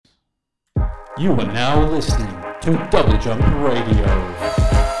You are now listening to Double Jump Radio.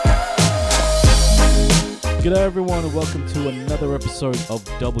 G'day everyone and welcome to another episode of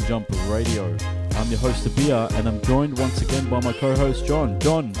Double Jump Radio. I'm your host Abia and I'm joined once again by my co-host John.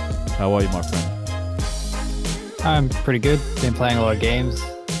 John, how are you, my friend? I'm pretty good. Been playing a lot of games,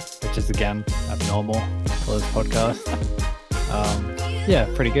 which is again abnormal for this podcast. Yeah,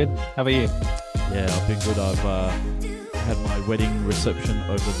 pretty good. How about you? Yeah, I've been good. I've had my wedding reception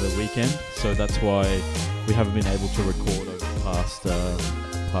over the weekend, so that's why we haven't been able to record over the past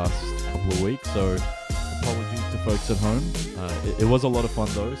couple of weeks. So apologies to folks at home. It was a lot of fun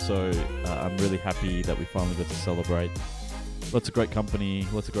though, so I'm really happy that we finally got to celebrate. Lots of great company,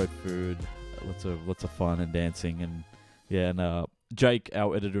 lots of great food, lots of fun and dancing, and yeah, and Jake,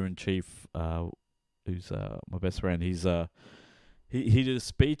 our editor-in-chief, who's my best friend, he did a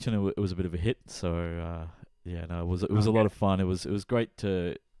speech and it was a bit of a hit. So yeah, no, it was a lot of fun. It was great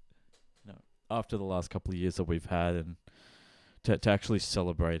to, after the last couple of years that we've had, and to actually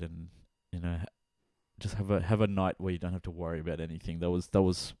celebrate and just have a night where you don't have to worry about anything. That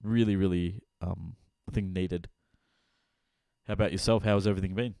was really I think needed. How about yourself? How's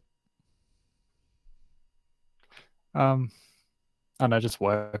everything been? I don't know, just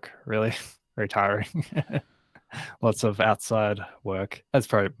work, really. Very tiring. Lots of outside work. That's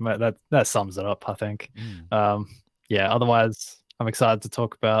probably that sums it up, I think. Yeah, otherwise I'm excited to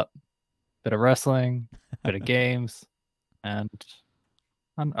talk about a bit of wrestling, a bit of games, and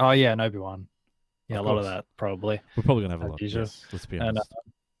oh yeah, and Obi-Wan. Yeah, a lot of that probably. We're probably gonna have a lot. Yes, let's be honest.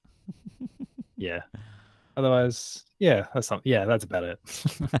 Yeah. Otherwise, yeah, that's about it.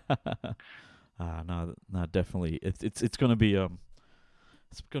 No, definitely. It's gonna be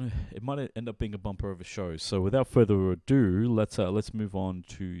it might end up being a bumper of a show. So without further ado, let's move on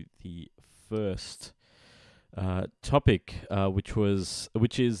to the first topic, which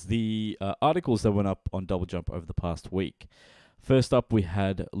is the articles that went up on Double Jump over the past week. First up, we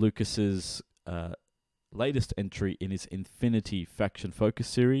had Lucas's latest entry in his Infinity Faction Focus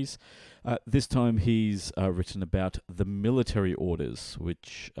series. This time he's written about the military orders,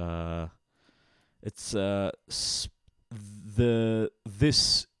 which it's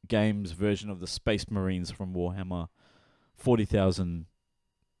this game's version of the Space Marines from Warhammer 40,000.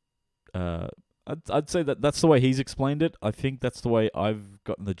 I'd say that's the way he's explained it. I think that's the way I've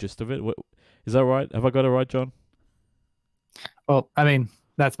gotten the gist of it. Is that right? Have I got it right, John? Well, I mean,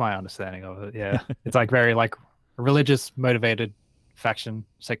 that's my understanding of it. Yeah, it's like very like religious motivated faction,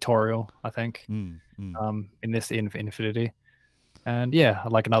 sectorial, I think. In this Infinity. And yeah,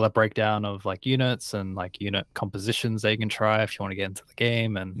 like another breakdown of like units and like unit compositions that you can try if you want to get into the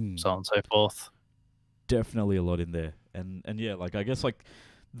game and so on and so forth. Definitely a lot in there. And yeah, like I guess like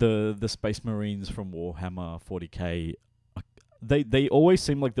the Space Marines from Warhammer 40k, they always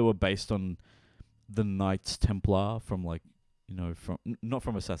seem like they were based on the Knights Templar from like, from not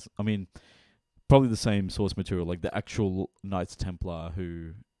from Assassin. I mean, probably the same source material, like the actual Knights Templar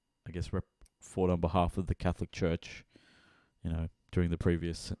who I guess fought on behalf of the Catholic Church, during the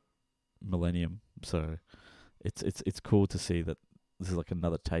previous millennium. So it's cool to see that this is like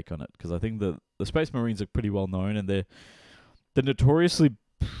another take on it, because I think the Space Marines are pretty well known and they're notoriously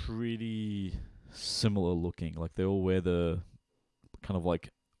pretty similar looking. Like they all wear the kind of like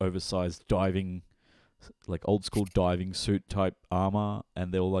oversized diving, like old school diving suit type armor,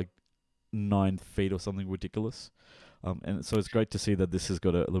 and they're all like 9 feet or something ridiculous. And so it's great to see that this has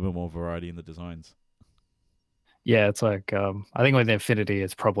got a little bit more variety in the designs. Yeah, it's like I think with Infinity,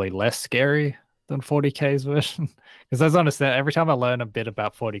 it's probably less scary than 40k's version. Because as I understand, every time I learn a bit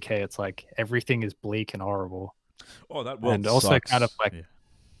about 40k, it's like everything is bleak and horrible. Oh, that world and also sucks. kind of like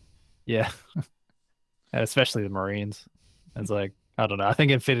yeah. And especially the Marines. It's like I don't know. I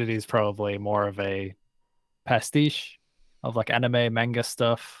think Infinity is probably more of a pastiche of like anime, manga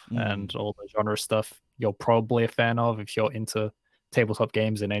stuff, and all the genre stuff you're probably a fan of if you're into tabletop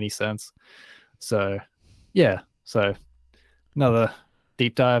games in any sense. So yeah. So another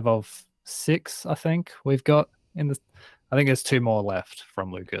deep dive of 6, I think we've got in this. I think there's 2 more left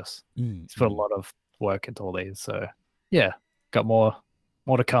from Lucas. He's put a lot of work into all these. So yeah, got more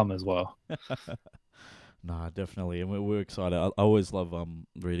to come as well. Nah, definitely, and we're excited. I always love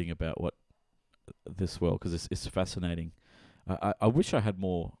reading about what this world, because it's fascinating. I wish I had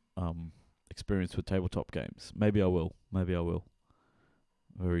more experience with tabletop games. Maybe I will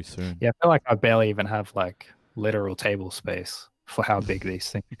very soon. Yeah, I feel like I barely even have like literal table space for how big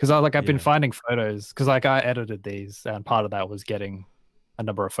these things, because I've been finding photos, because like I edited these and part of that was getting a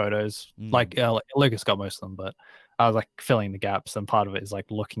number of photos. Like Lucas got most of them, but I was like filling the gaps, and part of it is like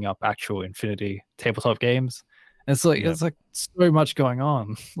looking up actual Infinity tabletop games And it's like Yeah. it's like so much going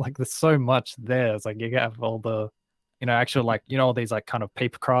on. Like there's so much there. It's like you have all the, actual like all these like kind of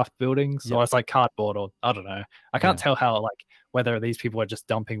paper craft buildings, Yep. or it's like cardboard, or I don't know. I can't Yeah. tell how like whether these people are just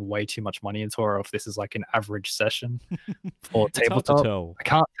dumping way too much money into it, or if this is like an average session for It's hard to tabletop. tell. I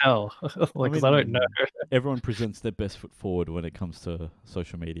can't tell, like because I don't know. Everyone presents their best foot forward when it comes to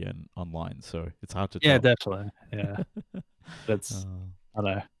social media and online, so it's hard to Yeah, tell. definitely. Yeah, that's Uh, I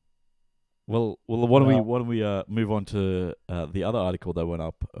don't know. well, why don't we Uh, move on to the other article that went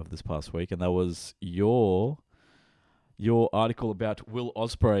up of this past week, and that was your article about Will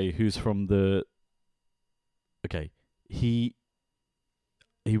Ospreay, who's from the. Okay, he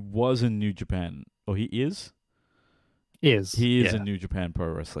was in New Japan, or he is. is He is yeah in New Japan Pro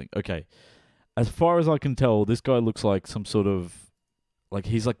Wrestling. Okay, as far as I can tell, this guy looks like some sort of like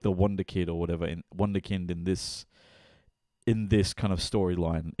he's like the Wonder Kid or whatever, in Wonderkind in this kind of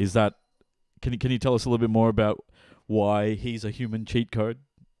storyline. Is that can you tell us a little bit more about why he's a human cheat code?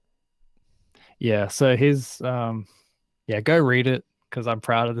 yeah. So his yeah, go read it because I'm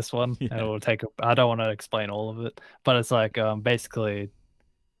proud of this one, and it Yeah. will take. I don't want to explain all of it, but it's like basically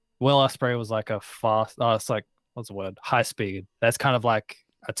Will Ospreay was like a fast. Oh, it's like what's the word? High speed. That's kind of like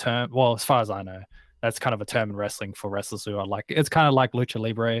a term. Well, as far as I know, that's kind of a term in wrestling for wrestlers who are like it's kind of like lucha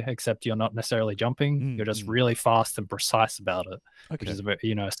libre, except you're not necessarily jumping. You're just Mm. really fast and precise about it, which Okay. is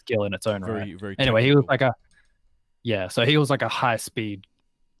a a skill in its own right. Very very Anyway, he was technical. like a so he was like a high speed,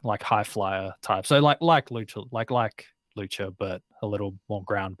 like high flyer type. So like lucha, like lucha, but a little more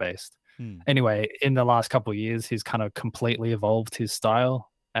ground based. Mm. Anyway, in the last couple of years, he's kind of completely evolved his style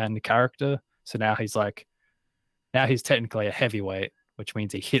and character. So now he's technically a heavyweight, which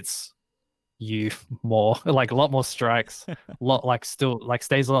means he hits you more, like a lot more strikes, a lot like still like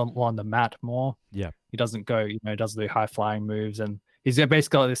stays on the mat more. Yeah. He doesn't go, doesn't do high flying moves, and he's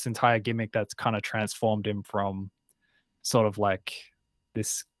basically got this entire gimmick that's kind of transformed him from sort of like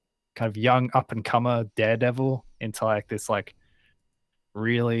this kind of young up and comer daredevil into like this like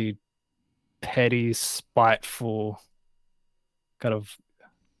really petty, spiteful kind of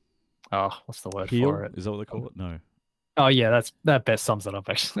what's the word for Heel? it? Is that what they call it? No. Oh yeah, that best sums it up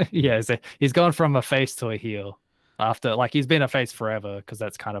actually. Yeah, he's gone from a face to a heel after like he's been a face forever because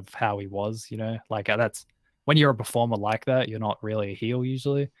that's kind of how he was, like that's when you're a performer like that, you're not really a heel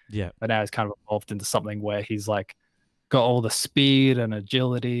usually. Yeah. But now he's kind of evolved into something where he's like got all the speed and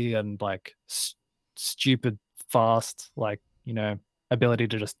agility and like stupid fast, like ability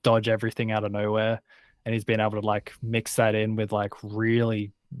to just dodge everything out of nowhere, and he's been able to like mix that in with like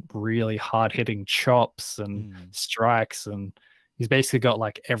really really hard hitting chops and strikes, and he's basically got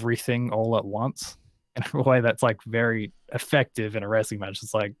like everything all at once in a way that's like very effective in a wrestling match.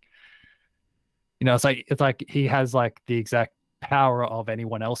 It's like it's like he has like the exact power of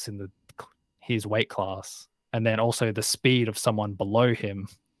anyone else in his weight class, and then also the speed of someone below him,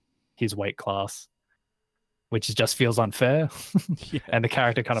 his weight class, which just feels unfair. Yeah. And the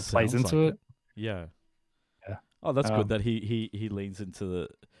character kind of plays Sounds into like it. Yeah. Yeah. Oh, that's good Um, that he leans into the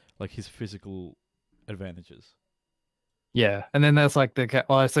like his physical advantages. Yeah, and then there's like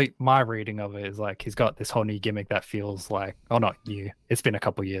I see my reading of it is like he's got this whole new gimmick that feels like, oh, not new. It's been a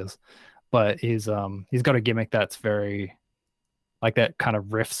couple years, but he's got a gimmick that's very like that kind of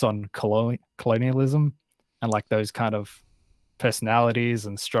riffs on colonialism and like those kind of personalities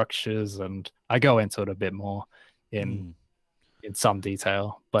and structures, and I go into it a bit more in some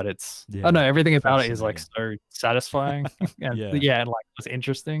detail, but it's I don't know, everything about it is like so satisfying and and like it's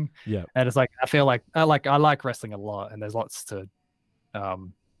interesting. Yeah. And it's like I feel like I like wrestling a lot, and there's lots to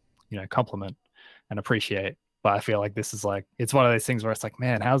compliment and appreciate. But I feel like this is like it's one of those things where it's like,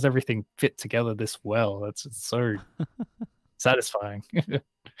 man, how's everything fit together this well? It's so satisfying.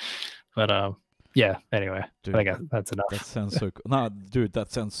 But yeah, anyway, Dude, I think that's enough. That sounds so cool. No, dude,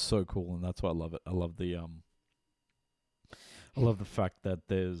 that sounds so cool, and that's why I love it. I love the fact that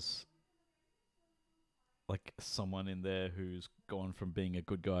there's like someone in there who's gone from being a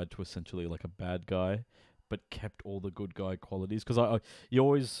good guy to essentially like a bad guy, but kept all the good guy qualities. Because I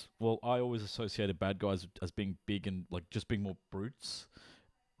always associated bad guys as being big and like just being more brutes,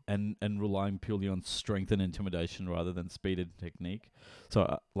 and relying purely on strength and intimidation rather than speed and technique.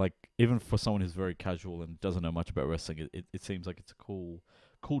 So like even for someone who's very casual and doesn't know much about wrestling, it seems like it's a cool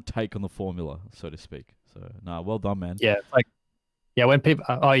take on the formula, so to speak. So well done, man. Yeah, it's like when people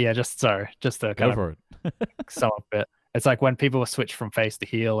just to Go kind for of it. sum up a bit. It's like when people switch from face to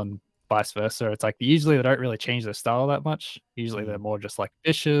heel and vice versa, it's like usually they don't really change their style that much. Usually they're more just like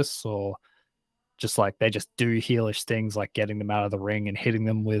vicious, or just like they just do heelish things like getting them out of the ring and hitting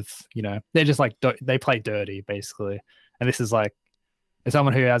them with, they're just like they play dirty basically. And this is like, as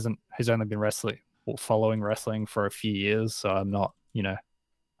someone who's only been wrestling following wrestling for a few years, so I'm not, a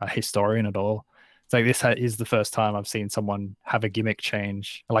historian at all. It's like this is the first time I've seen someone have a gimmick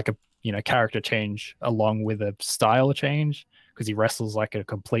change, like a character change along with a style change, because he wrestles like a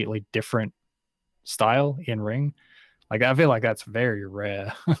completely different style in ring. Like I feel like that's very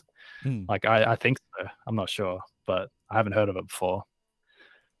rare. Like I think so. I'm not sure, but I haven't heard of it before.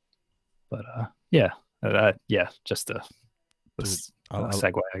 But yeah, just a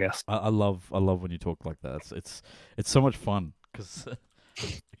segue, I guess. I love when you talk like that. It's so much fun because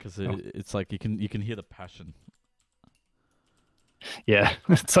it's like you can hear the passion. Yeah,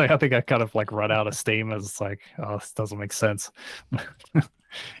 it's like I think I kind of like run out of steam as it's like, oh, this doesn't make sense.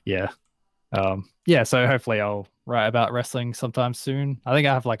 Yeah. So hopefully I'll write about wrestling sometime soon. I think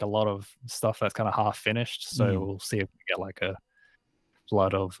I have like a lot of stuff that's kind of half finished, so we'll see if we get like a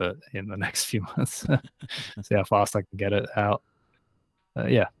flood of it in the next few months. See how fast I can get it out.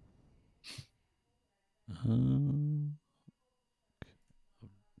 Yeah.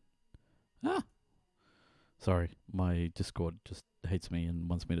 Sorry, my Discord just hates me and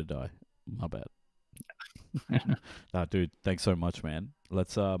wants me to die. My bad. Nah, dude, thanks so much, man.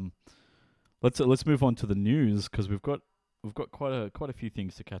 Let's move on to the news, because we've got quite a few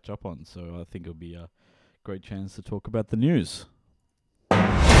things to catch up on. So I think it'll be a great chance to talk about the news.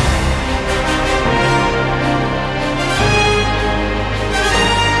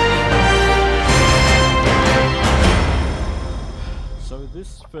 So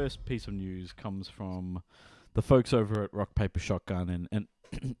this first piece of news comes from the folks over at Rock Paper Shotgun, and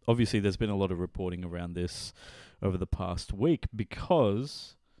obviously there's been a lot of reporting around this over the past week,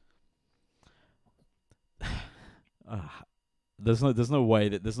 because there's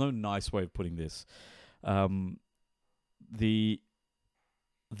no nice way of putting this.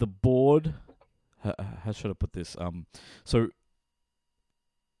 The board, how should I put this? So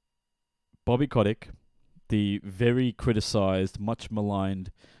Bobby Kotick, the very criticized, much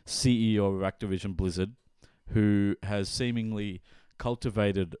maligned CEO of Activision Blizzard, who has seemingly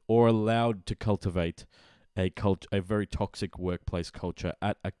cultivated or allowed to cultivate a very toxic workplace culture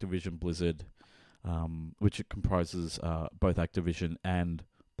at Activision Blizzard, which it comprises both Activision and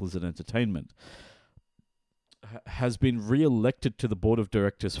Blizzard Entertainment, has been re-elected to the board of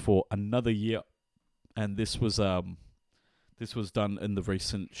directors for another year, and this was done in the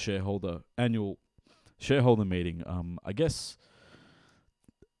recent annual shareholder meeting. I guess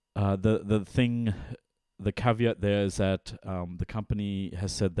the caveat there is that the company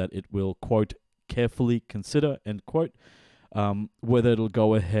has said that it will, quote, carefully consider, end quote, whether it'll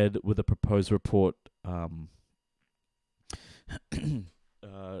go ahead with a proposed report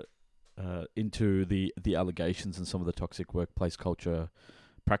into the allegations and some of the toxic workplace culture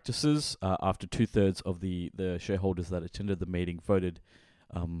practices, after 2/3 of the shareholders that attended the meeting voted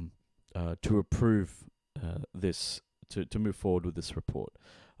to approve this, to move forward with this report.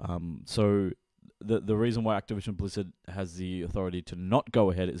 So the reason why Activision Blizzard has the authority to not go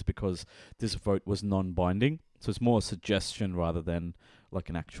ahead is because this vote was non-binding. So it's more a suggestion rather than like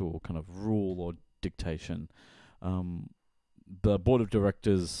an actual kind of rule or dictation. The board of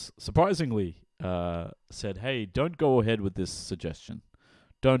directors surprisingly said, "Hey, don't go ahead with this suggestion.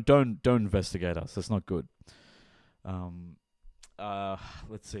 Don't investigate us. That's not good."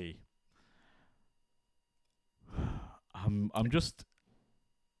 Let's see. I'm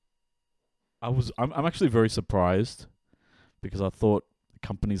actually very surprised, because I thought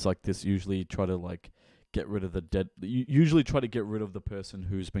companies like this usually try to like get rid of usually try to get rid of the person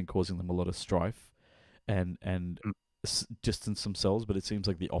who's been causing them a lot of strife, and distance themselves. But it seems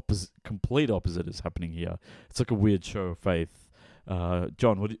like the complete opposite is happening here. It's like a weird show of faith.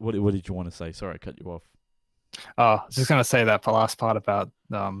 John, what did you want to say? Sorry, I cut you off. I was just gonna say that last part about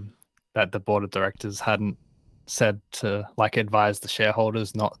that the board of directors hadn't said to like advise the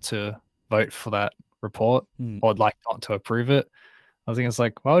shareholders not to vote for that report, or like not to approve it. I think it's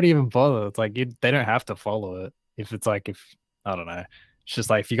like, why would you even bother? It's like they don't have to follow it. If I don't know, it's just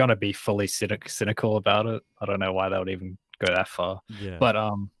like if you're gonna be fully cynical about it, I don't know why they would even go that far. Yeah. But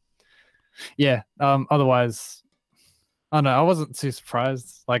otherwise, I don't know, I wasn't too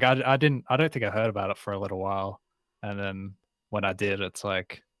surprised. Like I don't think I heard about it for a little while, and then when I did, it's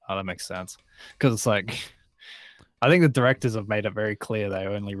like, oh, that makes sense, because it's like, I think the directors have made it very clear they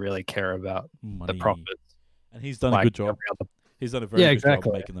only really care about money, the profits. And he's done a good job. He's done a very good job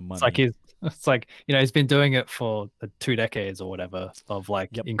making the money. It's like he's been doing it for 2 decades or whatever, of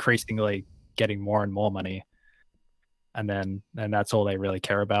like increasingly getting more and more money, and that's all they really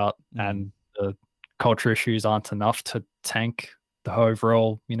care about. And the culture issues aren't enough to tank the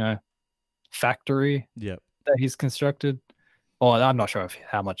overall factory that he's constructed. Or I'm not sure if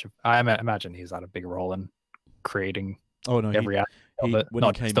how much. Imagine he's had a big role in creating Oh no, every aspect of he it, when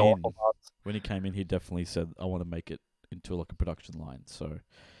not he just came the in, awful parts. when he came in, he definitely said, "I want to make it into like a production line." So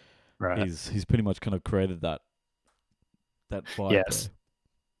Right. he's pretty much kind of created that vibe Yes.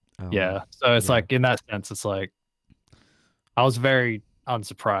 there. Yeah. So it's yeah. like in that sense, it's like I was very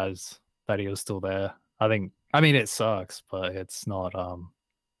unsurprised that he was still there. I mean it sucks, but it's not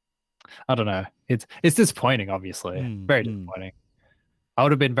I don't know. It's disappointing, obviously. Very disappointing. I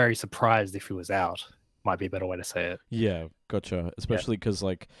would have been very surprised if he was out. Might be a better way to say it. Yeah, gotcha. Especially because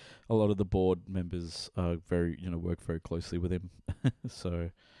like a lot of the board members are very, work very closely with him.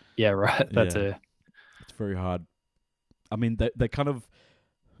 So Yeah, right. That's yeah, it. it's very hard. I mean, they kind of,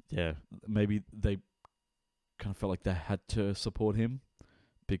 yeah, maybe they kind of felt like they had to support him,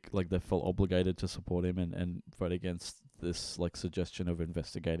 like they felt obligated to support him and vote against this like suggestion of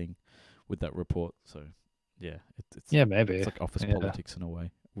investigating with that report. So yeah, it's Yeah, maybe. it's like office Yeah. politics in a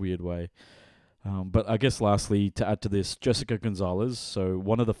way, weird way. But I guess lastly, to add to this, Jessica Gonzalez, so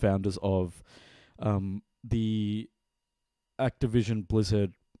one of the founders of the Activision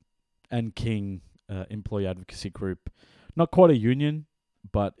Blizzard and King employee advocacy group, not quite a union,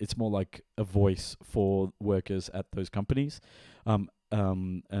 but it's more like a voice for workers at those companies. And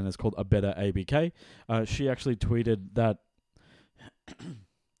it's called A Better ABK. She actually tweeted that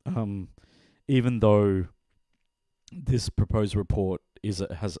even though this proposed report is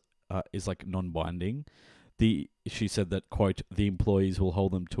like non-binding, she said that, quote, the employees will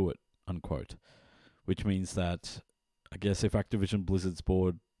hold them to it, unquote, which means that I guess if Activision Blizzard's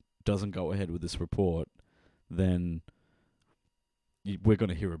board doesn't go ahead with this report, then we're going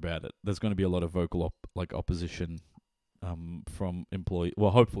to hear about it. There's going to be a lot of vocal opposition from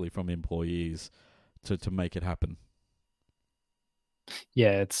hopefully from employees to make it happen.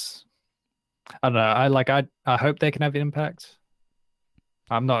 Yeah, it's I don't know. I hope they can have an impact.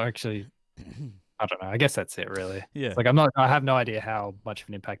 I'm not actually I don't know. I guess that's it really. Yeah. It's like I have no idea how much of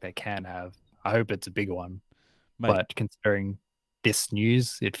an impact they can have. I hope it's a big one. Mate. But considering this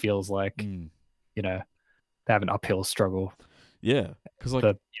news, it feels like they have an uphill struggle. Yeah, because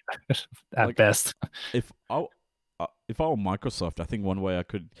like at best. If I were Microsoft, I think one way I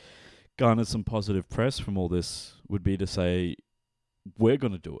could garner some positive press from all this would be to say, we're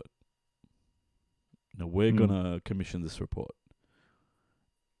going to do it. We're going to commission this report.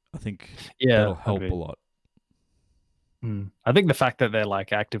 I think that'll help a lot. I think the fact that they're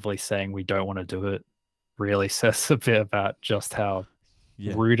like actively saying we don't want to do it really says a bit about just how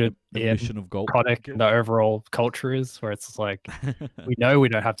rooted the mission of Gold product and the overall culture is, where it's like we know we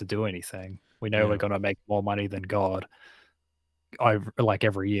don't have to do anything. We know we're going to make more money than God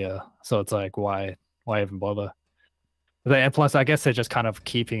every year. So it's like, why even bother? And plus, I guess they're just kind of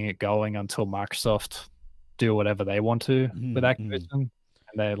keeping it going until Microsoft do whatever they want to with Activision.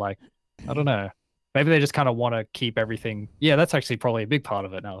 And they're like, I don't know. Maybe they just kind of want to keep everything. Yeah, that's actually probably a big part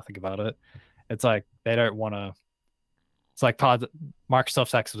of it now I think about it. It's like they don't want to. It's like part of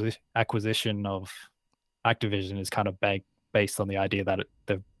Microsoft's acquisition of Activision is kind of based on the idea that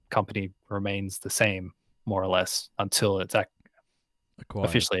the company remains the same, more or less, until it's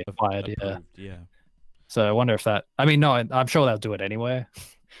officially acquired. Yeah. So I wonder if that. I mean, no, I'm sure they'll do it anyway.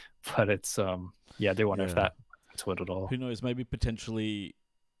 But it's I do wonder if that to it at all. Who knows? Maybe potentially,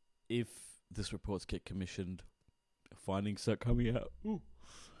 if this reports get commissioned, findings start coming out.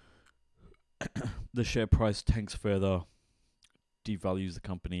 The share price tanks further, devalues the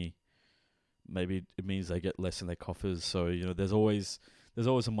company. Maybe it means they get less in their coffers. So there's always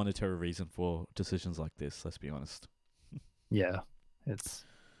a monetary reason for decisions like this. Let's be honest. Yeah, it's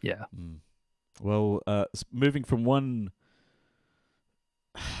Well, moving from one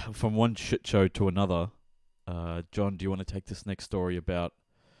shit show to another, John, do you want to take this next story about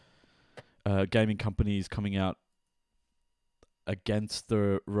gaming companies coming out against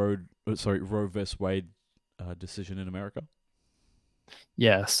the Roe vs. Wade decision in America?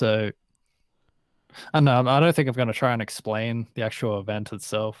 Yeah, so I don't think I'm going to try and explain the actual event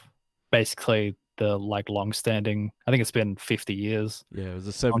itself. Basically, the long-standing, I think it's been 50 years. Yeah, it was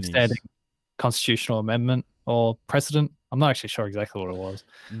the 70s. Long-standing constitutional amendment or precedent. I'm not actually sure exactly what it was,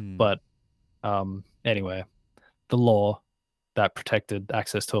 but anyway, the law that protected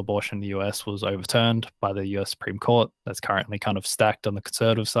access to abortion in the US was overturned by the US Supreme Court. That's currently kind of stacked on the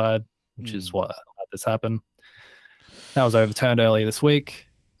conservative side, which is what let this happen. That was overturned earlier this week.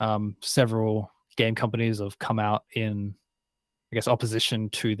 Several game companies have come out in, I guess, opposition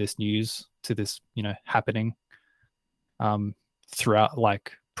to this news, to this, happening throughout,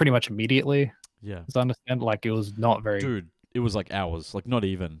 pretty much immediately. Yeah. As I understand, it was not very... Dude, it was hours, not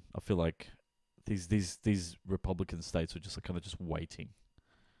even. I feel like these Republican states were just like, kind of just waiting.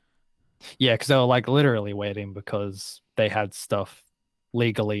 Yeah, because they were like literally waiting because they had stuff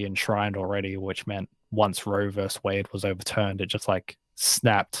legally enshrined already, which meant once Roe versus Wade was overturned, it just like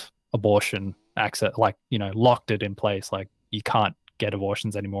snapped abortion access, like, locked it in place. Like you can't get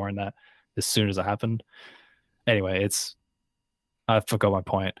abortions anymore in that as soon as it happened. Anyway, I forgot my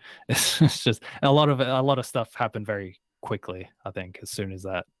point. It's just a lot of stuff happened very quickly, I think, as soon as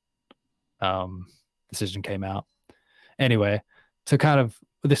that decision came out. Anyway,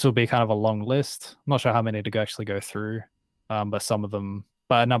 this will be kind of a long list. I'm not sure how many to actually go through, but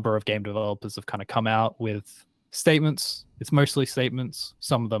a number of game developers have kind of come out with statements. It's mostly statements.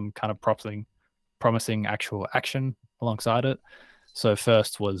 Some of them kind of promising actual action alongside it. So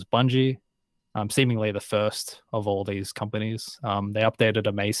first was Bungie, seemingly the first of all these companies. They updated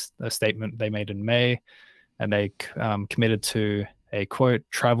a statement they made in May, and they committed to a quote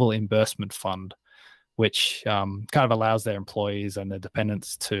travel reimbursement fund, which kind of allows their employees and their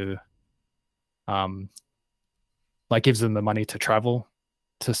dependents to, gives them the money to travel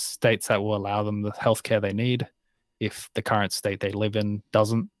to states that will allow them the healthcare they need if the current state they live in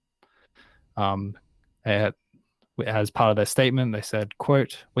doesn't. As part of their statement, they said,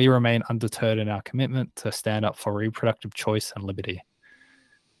 quote, "We remain undeterred in our commitment to stand up for reproductive choice and liberty."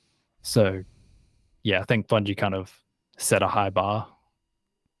 So, yeah, I think Bungie kind of set a high bar,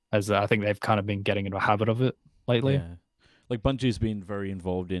 as I think they've kind of been getting into a habit of it lately. Yeah. Like Bungie's been very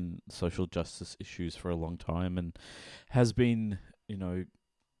involved in social justice issues for a long time and has been,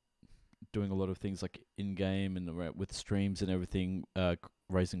 doing a lot of things like in-game and with streams and everything,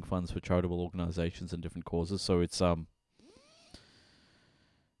 raising funds for charitable organizations and different causes. So it's and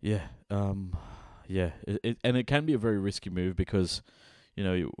it can be a very risky move because,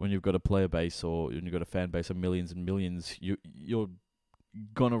 when you've got a player base or when you've got a fan base of millions and millions, you're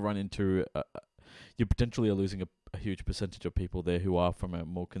gonna run into you potentially are losing a huge percentage of people there who are from a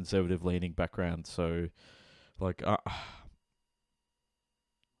more conservative leaning background. So, like,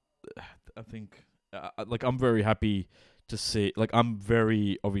 I think, I'm very happy to see. Like, I'm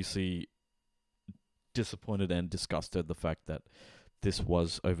very obviously disappointed and disgusted the fact that this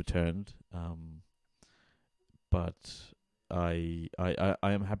was overturned. But I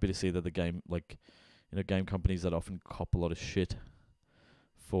am happy to see that the game, game companies that often cop a lot of shit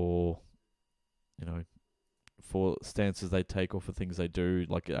for, for stances they take or for things they do,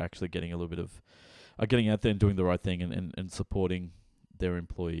 like actually getting a little bit of, getting out there and doing the right thing and supporting their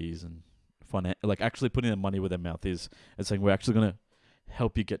employees and actually putting their money where their mouth is and saying, we're actually going to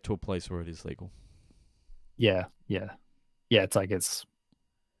help you get to a place where it is legal. Yeah. It's like that's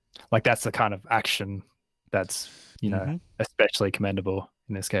the kind of action that's, especially commendable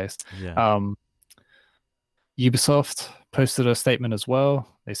in this case. Yeah. Ubisoft posted a statement as well.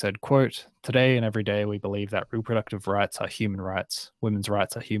 They said, quote, "Today and every day we believe that reproductive rights are human rights, women's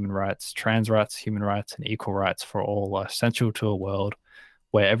rights are human rights, trans rights, human rights, and equal rights for all are essential to a world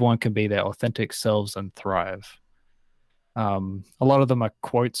where everyone can be their authentic selves and thrive." A lot of them are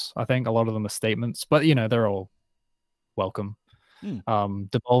quotes, I think. A lot of them are statements, but, they're all welcome.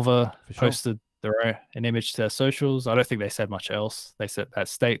 Devolver posted an image to their socials. I don't think they said much else. They said that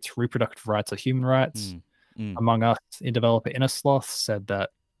states reproductive rights are human rights. Among Us in developer Innersloth said that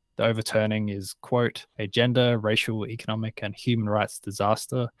the overturning is, quote, "a gender, racial, economic, and human rights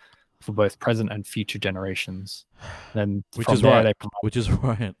disaster for both present and future generations." Then which is right.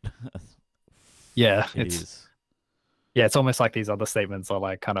 Yeah, it is. Yeah, it's almost like these other statements are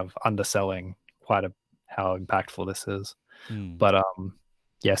like kind of underselling how impactful this is. But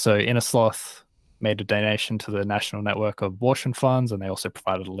so Innersloth made a donation to the National Network of Abortion Funds, and they also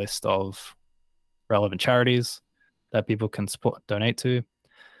provided a list of relevant charities that people can donate to.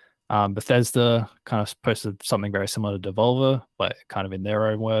 Bethesda kind of posted something very similar to Devolver, but kind of in their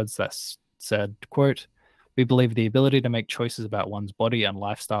own words, that said, quote, "We believe the ability to make choices about one's body and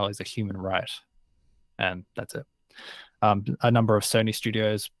lifestyle is a human right." And that's it. A number of Sony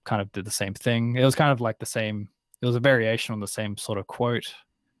studios kind of did the same thing. It was kind of like it was a variation on the same sort of quote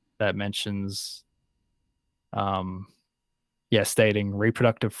that mentions, stating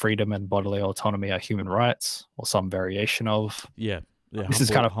reproductive freedom and bodily autonomy are human rights, or some variation of. Yeah. This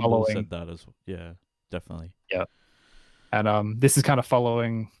is kind of Humble following. Said that as well. Yeah, definitely. Yeah. And this is kind of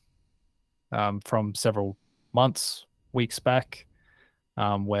following from several weeks back,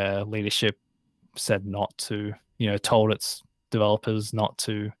 where leadership said not to, told its developers not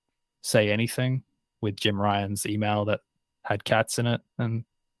to say anything, with Jim Ryan's email that had cats in it, and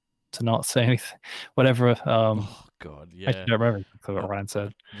to not say anything, whatever. Oh God, yeah. I don't remember what Ryan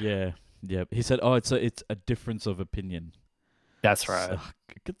said. Yeah. He said, "Oh, it's a difference of opinion." That's right.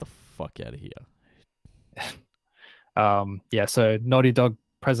 Get the fuck out of here. So Naughty Dog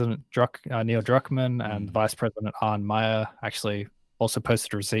President Neil Druckmann and Mm. Vice President Arne Meyer actually also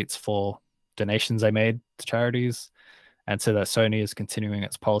posted receipts for donations they made to charities, and said that Sony is continuing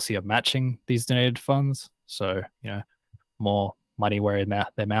its policy of matching these donated funds. So, more money where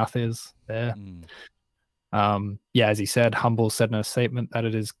their mouth is there. As he said, Humble said in a statement that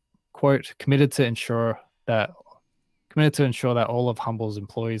it is, quote, committed to ensure that all of Humble's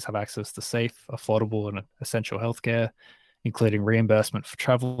employees have access to safe, affordable, and essential healthcare, including reimbursement for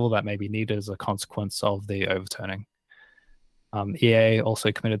travel that may be needed as a consequence of the overturning. EA also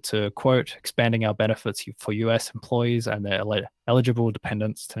committed to, quote, expanding our benefits for US employees and their eligible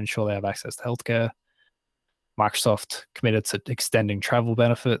dependents to ensure they have access to healthcare. Microsoft committed to extending travel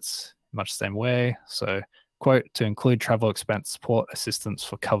benefits much the same way. So, quote, to include travel expense support assistance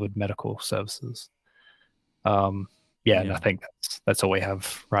for covered medical services. And I think that's all we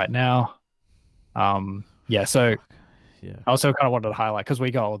have right now. So Yeah. I also kind of wanted to highlight, because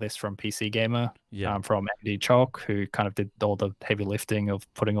we got all this from PC Gamer, from Andy Chalk, who kind of did all the heavy lifting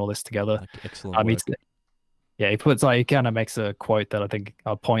of putting all this together. Like, excellent work. He kind of makes a quote that I think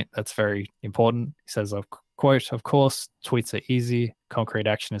a point that's very important. He says, quote, of course, tweets are easy. Concrete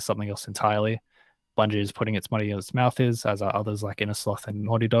action is something else entirely. Bungie is putting its money in its mouth, as are others like Innersloth and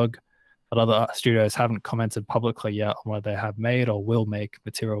Naughty Dog. But other studios haven't commented publicly yet on whether they have made or will make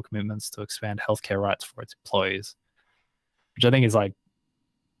material commitments to expand healthcare rights for its employees. Which I think is like,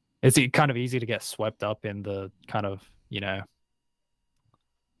 it's kind of easy to get swept up in the kind of,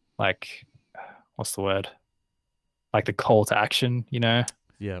 like, what's the word? Like the call to action, Yeah.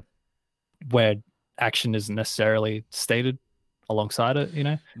 where action isn't necessarily stated alongside it,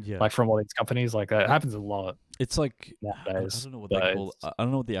 Yeah. like from all these companies. Like that happens a lot. It's like, nowadays, I don't know what they call it. I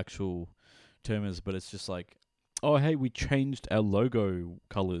don't know what the actual term is, but it's just like, oh, hey, we changed our logo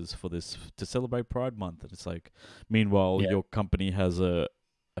colors for this to celebrate Pride Month. And it's like, meanwhile, your company has a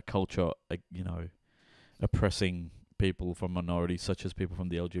culture, oppressing people from minorities, such as people from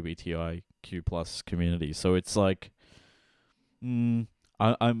the LGBTIQ plus community. So it's like, I'm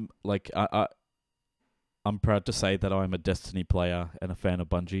proud to say that I'm a Destiny player and a fan of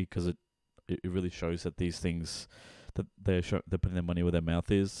Bungie, because it really shows that these things, that they're putting their money where their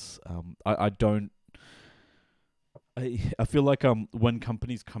mouth is. I feel like when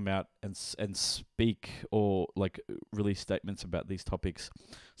companies come out and speak or like release statements about these topics,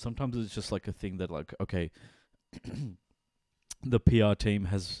 sometimes it's just like a thing that, like, okay, the PR team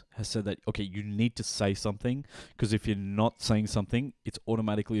has said that, okay, you need to say something, because if you're not saying something, it's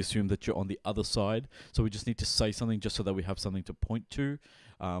automatically assumed that you're on the other side. So we just need to say something just so that we have something to point to.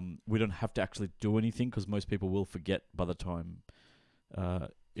 We don't have to actually do anything, because most people will forget by the time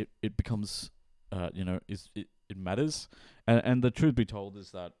it becomes, it matters. And the truth be told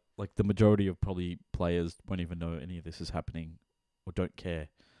is that, like, the majority of probably players won't even know any of this is happening or don't care.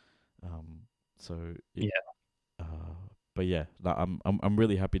 But yeah, I'm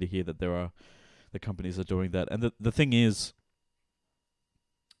really happy to hear that the companies are doing that. And the thing is,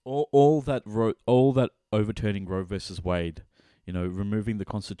 all that overturning Roe versus Wade, removing the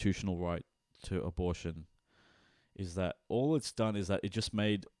constitutional right to abortion, is that all it's done is that it just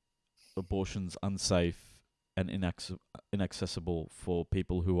made abortions unsafe and inaccessible for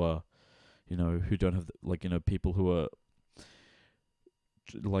people who are, who don't have people who are,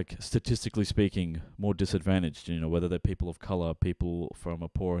 like, statistically speaking, more disadvantaged, whether they're people of color, people from a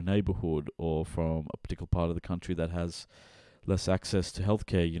poorer neighborhood, or from a particular part of the country that has less access to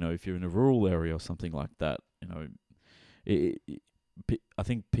healthcare, if you're in a rural area or something like that, I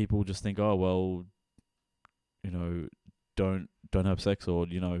think people just think, oh, well, don't have sex, or,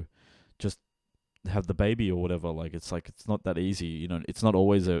 just have the baby or whatever. Like, it's not that easy, it's not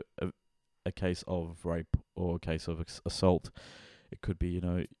always a case of rape or a case of assault. It could be,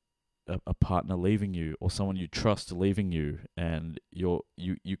 a partner leaving you, or someone you trust leaving you, and you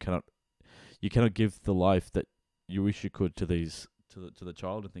cannot give the life that you wish you could to the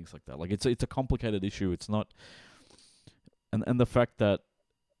child and things like that. Like, it's a complicated issue. It's not, and the fact that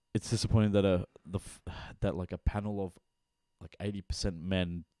it's disappointing that that like a panel of like 80%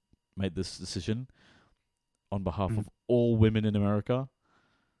 men made this decision on behalf of all women in America.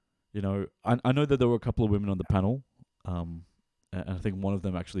 I know that there were a couple of women on the panel, and I think one of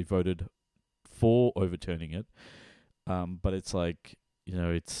them actually voted for overturning it. But it's like,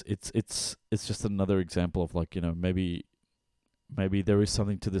 it's just another example of, like, maybe there is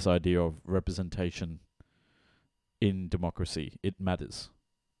something to this idea of representation in democracy. It matters,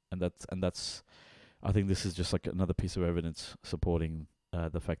 and that's I think this is just like another piece of evidence supporting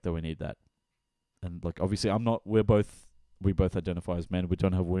the fact that we need that. And, like, obviously we're both we both identify as men. We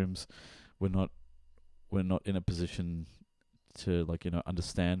don't have whims. We're not in a position to like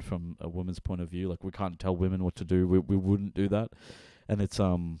understand from a woman's point of view. Like we can't tell women what to do. We wouldn't do that, and it's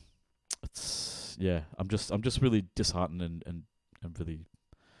yeah. I'm just really disheartened and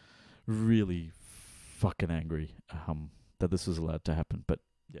really fucking angry that this is allowed to happen. But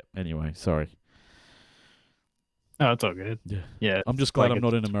yeah. Anyway, sorry. No, it's all good. Yeah. Yeah, I'm just it's glad like I'm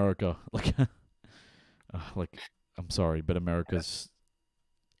not in America. Like, I'm sorry, but America's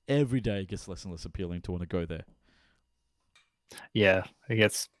every day gets less and less appealing to want to go there. yeah, it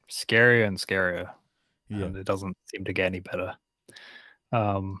gets scarier and scarier, Yeah. and it doesn't seem to get any better.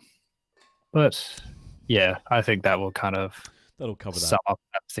 But yeah, I think that will kind of That'll cover that. sum up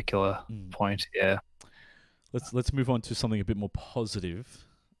that particular Mm. point. Yeah. Let's move on to something a bit more positive,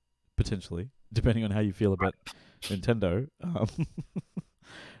 potentially, depending on how you feel about Nintendo.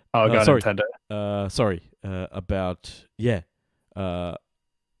 Oh, go sorry. Nintendo.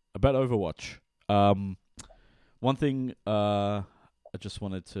 About Overwatch. One thing I just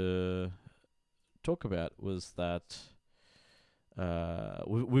wanted to talk about was that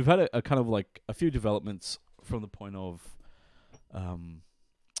we've had a kind of like a few developments from the point of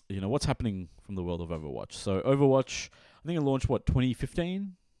what's happening from the world of Overwatch. So Overwatch, I think it launched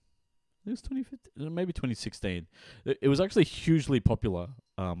 2015. It was 2015, maybe 2016. It was actually hugely popular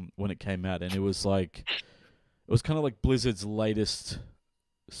when it came out, and it was kind of like Blizzard's latest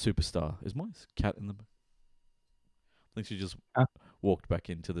superstar. Is my cat in the? I think she just walked back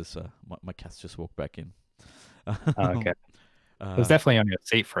into this. My cat's just walked back in. Oh, okay. It was definitely on your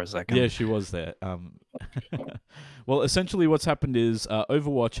seat for a second. Yeah, she was there. Well, essentially what's happened is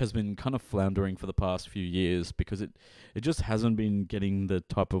Overwatch has been kind of floundering for the past few years because it just hasn't been getting the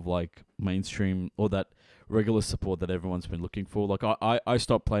type of like mainstream or that regular support that everyone's been looking for. Like I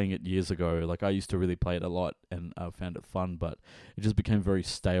stopped playing it years ago. Like I used to really play it a lot and I found it fun, but it just became very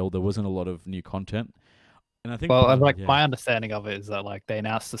stale. There wasn't a lot of new content. And I think my understanding of it is that like they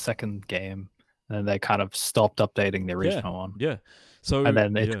announced the second game and then they kind of stopped updating the original one. Yeah. So and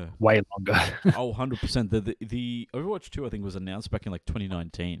then it's way longer. 100%. The Overwatch 2 I think was announced back in like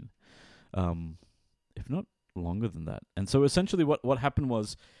 2019. If not longer than that. And so essentially what happened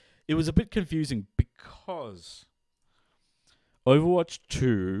was it was a bit confusing because Overwatch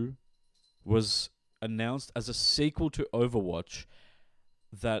 2 was announced as a sequel to Overwatch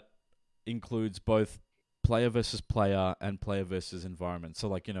that includes both player versus player and player versus environment. So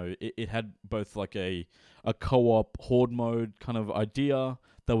like, it had both like a co-op horde mode kind of idea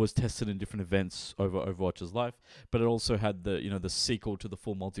that was tested in different events over Overwatch's life, but it also had the sequel to the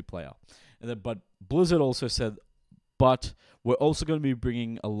full multiplayer. But Blizzard also said, but we're also going to be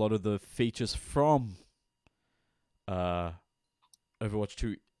bringing a lot of the features from Overwatch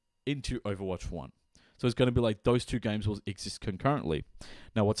 2 into Overwatch 1. So it's going to be like those two games will exist concurrently.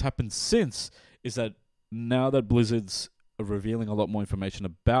 Now what's happened since is that now that Blizzard's revealing a lot more information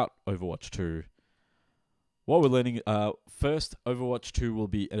about Overwatch 2, what we're learning, first, Overwatch 2 will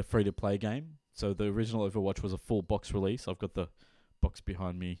be a free-to-play game. So the original Overwatch was a full box release. I've got the box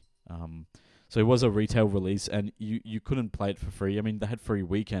behind me. So it was a retail release, and you couldn't play it for free. I mean, they had free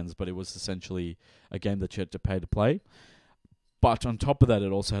weekends, but it was essentially a game that you had to pay to play. But on top of that,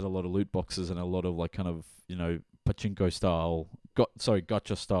 it also had a lot of loot boxes and a lot of like kind of, pachinko style,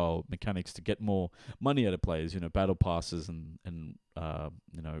 gotcha style mechanics to get more money out of players, battle passes and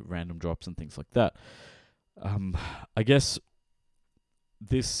random drops and things like that. I guess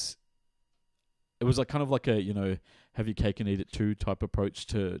it was like kind of like a, have your cake and eat it too type approach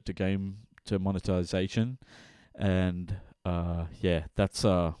to game, to monetization. And that's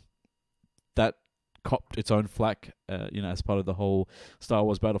that copped its own flack, as part of the whole Star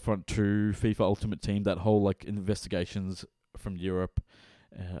Wars Battlefront 2, FIFA Ultimate Team, that whole like investigations from Europe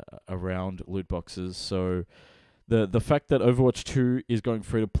around loot boxes. So the fact that Overwatch 2 is going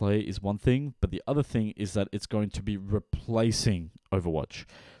free to play is one thing, but the other thing is that it's going to be replacing Overwatch.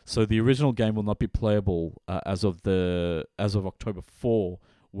 So the original game will not be playable as of October 4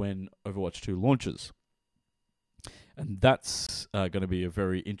 when Overwatch 2 launches. And that's going to be a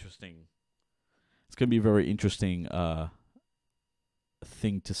very interesting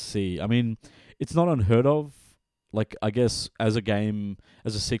thing to see. I mean, it's not unheard of. Like, I guess as a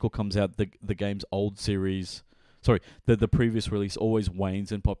sequel comes out, the game's old series, the previous release always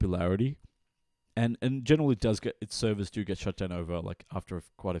wanes in popularity, and generally its servers do get shut down over like after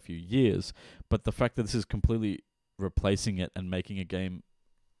quite a few years. But the fact that this is completely replacing it and making a game,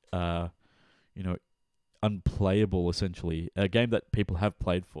 unplayable, essentially, a game that people have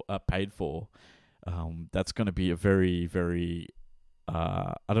paid for. That's going to be a very, very,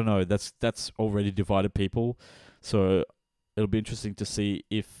 I don't know. That's already divided people. So it'll be interesting to see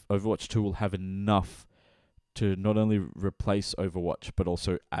if Overwatch 2 will have enough to not only replace Overwatch but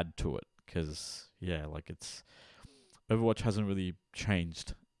also add to it. Because yeah, like Overwatch hasn't really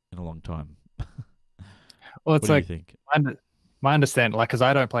changed in a long time. Well, What it's do you like think? my understanding, like, because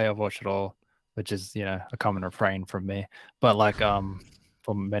I don't play Overwatch at all, which is a common refrain from me. But like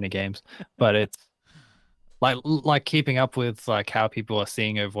for many games, but it's like keeping up with like how people are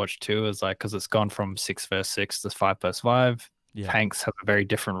seeing Overwatch 2 is like because it's gone from 6 versus 6 to 5 versus 5. Yeah. Tanks have a very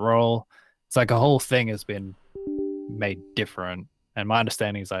different role. It's like a whole thing has been made different, and my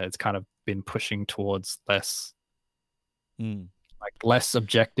understanding is that it's kind of been pushing towards Mm. less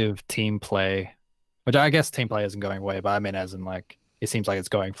objective team play, which I guess team play isn't going away, but I mean as in like it seems like it's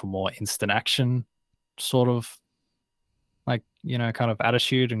going for more instant action sort of like kind of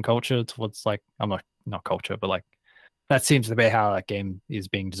attitude and culture towards like I'm not culture, but like that seems to be how that game is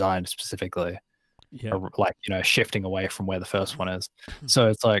being designed specifically, Yeah. or like shifting away from where the first one is. So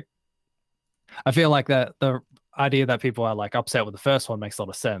it's like I feel like that the idea that people are like upset with the first one makes a lot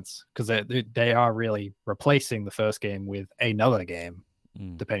of sense because they are really replacing the first game with another game,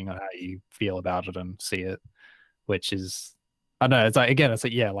 Mm. depending on how you feel about it and see it, which is I don't know. It's like again, it's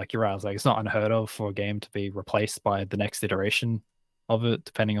like yeah, like you're right. It's like it's not unheard of for a game to be replaced by the next iteration of it,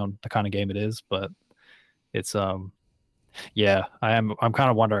 depending on the kind of game it is. But it's yeah, I'm kind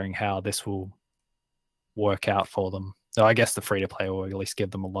of wondering how this will work out for them. So I guess the free to play will at least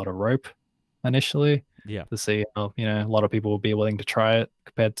give them a lot of rope initially Yeah. to see how a lot of people will be willing to try it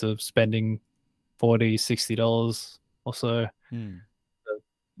compared to spending $40-$60 or so Mm. to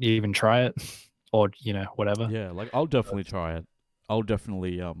even try it or whatever. Yeah, like I'll definitely try it. I'll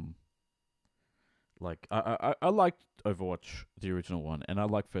definitely like I liked Overwatch, the original one, and I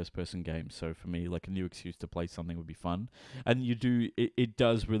like first person games, so for me like a new excuse to play something would be fun. And it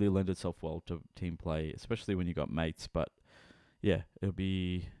does really lend itself well to team play, especially when you got mates, but yeah, it'll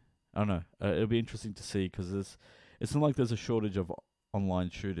be I don't know, it'll be interesting to see cuz it's not like there's a shortage of online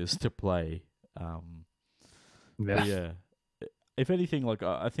shooters to play. But yeah, if anything, like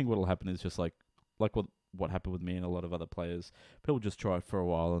I think what'll happen is just like what happened with me and a lot of other players. People just try it for a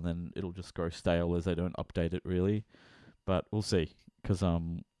while and then it'll just grow stale as they don't update it really. But we'll see, because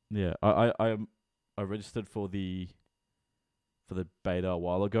yeah, I registered for the beta a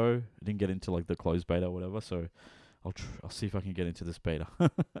while ago. I didn't get into like the closed beta or whatever, so I'll see if I can get into this beta.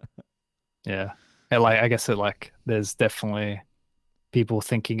 Yeah. And like I guess it like there's definitely people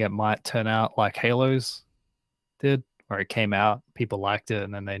thinking it might turn out like Halo's did, where it came out, people liked it,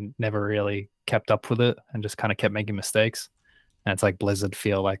 and then they never really kept up with it and just kind of kept making mistakes. And it's like Blizzard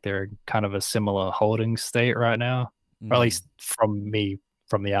feel like they're kind of a similar holding state right now, or at Mm. least from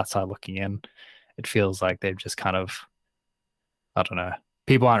the outside looking in, it feels like they've just kind of I don't know.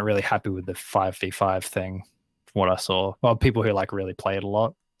 People aren't really happy with the 5v5 thing from what I saw. Well, people who like really play it a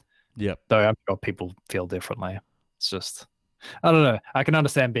lot, Yep. though I'm sure people feel differently. It's just I don't know. I can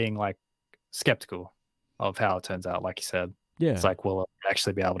understand being like skeptical of how it turns out. Like you said, Yeah. it's like, will it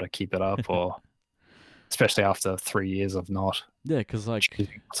actually be able to keep it up, or especially after 3 years of not Yeah, because like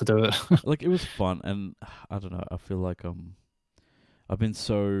choosing to do it? like it was fun, and I don't know. I feel like I've been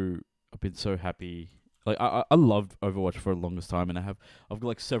so happy. Like I loved Overwatch for the longest time, and I've got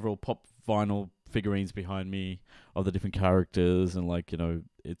like several pop vinyl figurines behind me of the different characters, and like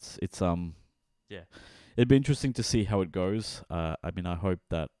it's yeah, it'd be interesting to see how it goes. I mean, I hope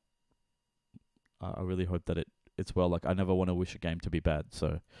that I really hope that it's well. Like I never want to wish a game to be bad,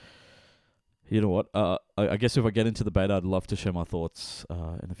 so. You know what? I guess if I get into the beta, I'd love to share my thoughts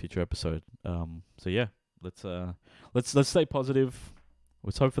in a future episode. So yeah, let's stay positive.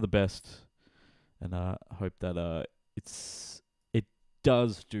 Let's hope for the best, and hope that it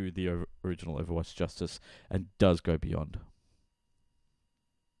does do the original Overwatch justice and does go beyond.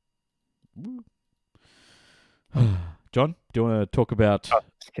 Woo. John, do you want to talk about?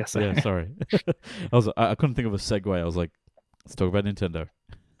 Yes. Yeah, sorry. I couldn't think of a segue. I was like, let's talk about Nintendo.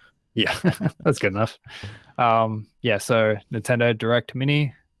 Yeah, that's good enough. Yeah, so Nintendo Direct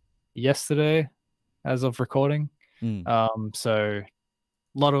Mini yesterday, as of recording. So a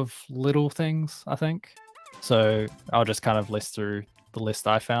lot of little things, I think. So I'll just kind of list through the list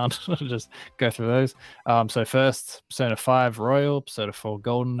I found. Just go through those. So first, Persona 5 Royal, Persona 4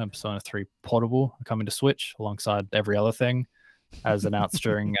 Golden, and Persona 3 Portable are coming to Switch alongside every other thing, as announced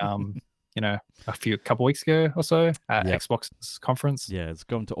during a couple weeks ago or so at Xbox's conference. Yeah, it's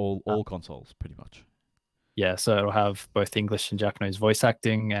going to all consoles pretty much. Yeah, so it'll have both English and Japanese voice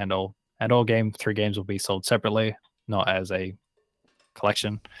acting, and all three games will be sold separately, not as a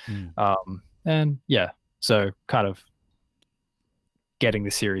collection. And yeah, so kind of getting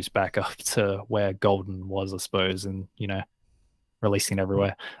the series back up to where Golden was, I suppose, and releasing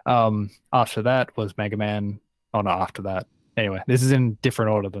everywhere. After that was Mega Man. Oh no, after that. Anyway, this is in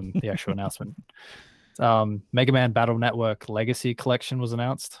different order than the actual announcement. Mega Man Battle Network Legacy Collection was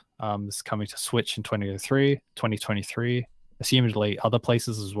announced. This is coming to Switch in 2023, assumedly other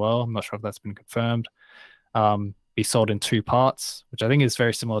places as well. I'm not sure if that's been confirmed. Be sold in 2 parts, which I think is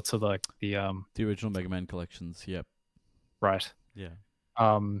very similar to like the original Mega Man collections. Yep. right. Yeah.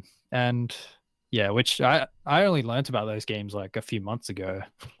 And yeah, which I only learnt about those games like a few months ago,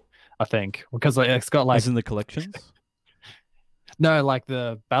 I think, because like, it's got like As in the collections? no, like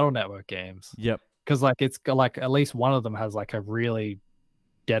the Battle Network games. Yep. Because like it's got like at least one of them has like a really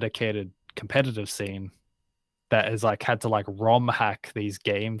dedicated competitive scene that is like had to like ROM hack these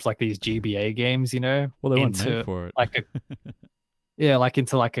games, like these GBA games, you know, Well, they weren't into made for it. like a yeah, like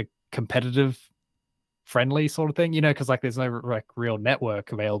into like a competitive friendly sort of thing, you know, because like there's no like real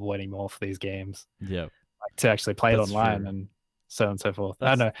network available anymore for these games, Yeah. like to actually play it That's online true. and so on and so forth. I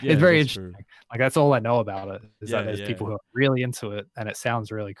don't know. Yeah, It's very that's interesting. true. Like that's all I know about it is Yeah, that there's yeah. people who are really into it and it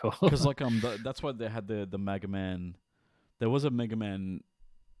sounds really cool. Because like that's why they had the Mega Man. There was a Mega Man.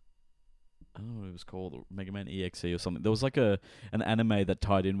 I don't know what it was called, Mega Man EXE or something. There was like an anime that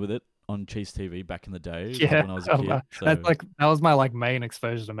tied in with it on Cheese TV back in the day, like yeah, when I was a kid. So, that's like that was my like main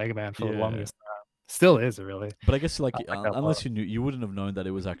exposure to Mega Man for the Yeah. longest time. Still is really. but I guess like I like that a unless lot. you knew, you wouldn't have known that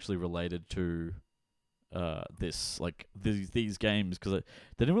it was actually related to this like these games because they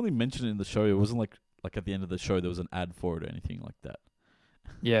didn't really mention it in the show. It wasn't like at the end of the show there was an ad for it or anything like that.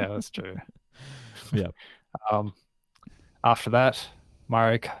 Yeah, that's true. Yeah. After that,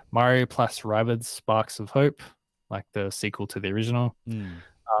 Mario plus Rabbids Sparks of Hope, like the sequel to the original,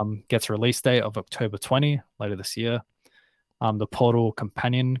 gets a release date of October 20 later this year. The Portal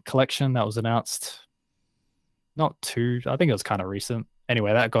Companion Collection that was announced I think it was kind of recent.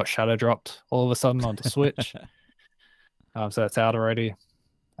 Anyway, that got shadow dropped all of a sudden onto Switch. So that's out already.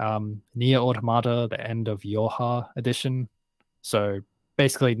 Nier Automata, the End of Yorha edition. So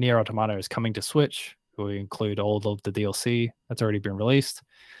basically, Nier Automata is coming to Switch. We include all of the DLC that's already been released,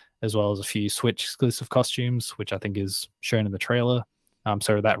 as well as a few Switch exclusive costumes, which I think is shown in the trailer.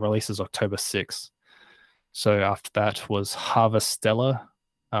 So that releases October 6th. So after that was Harvestella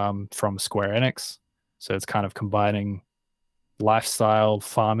from Square Enix. So it's kind of combining lifestyle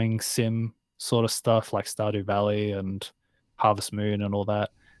farming sim sort of stuff like Stardew Valley and Harvest Moon and all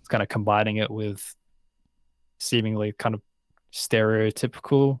that. It's kind of combining it with seemingly kind of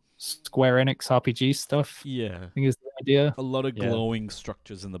stereotypical Square Enix RPG stuff. Yeah. I think is the idea. A lot of Yeah. glowing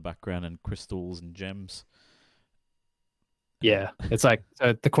structures in the background and crystals and gems. Yeah, it's like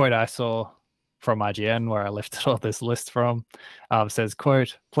the quote I saw from IGN, where I lifted all this list from, says,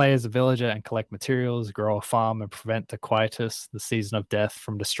 quote, play as a villager and collect materials, grow a farm, and prevent the quietus, the season of death,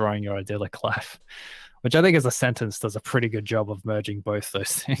 from destroying your idyllic life. Which I think as a sentence does a pretty good job of merging both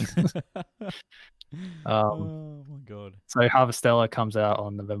those things. Oh my god. So Harvestella comes out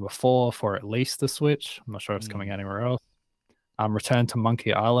on November 4 for at least the Switch. I'm not sure if it's coming anywhere else. Return to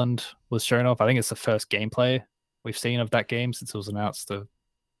Monkey Island was shown off. I think it's the first gameplay we've seen of that game since it was announced a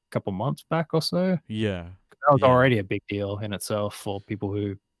couple months back or so. Yeah. That was Yeah. already a big deal in itself for people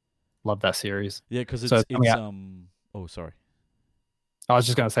who love that series. Yeah, because So it's it's coming out- oh sorry. I was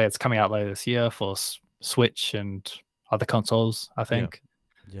just going to say it's coming out later this year for Switch and other consoles, I think.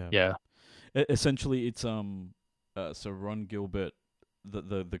 Yeah. Yeah. Essentially, it's so Ron Gilbert,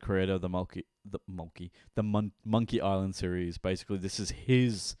 the creator of the Monkey Island series. Basically, this is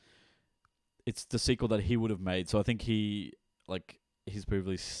it's the sequel that he would have made. So I think he's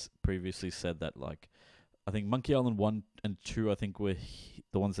previously said that like I think Monkey Island 1 and 2 I think were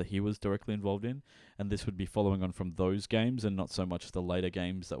the ones that he was directly involved in, and this would be following on from those games and not so much the later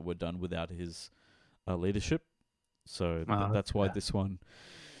games that were done without his leadership. So that's why this one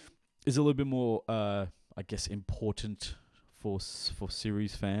is a little bit more, I guess, important for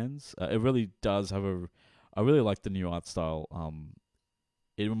series fans. It really does have I really like the new art style.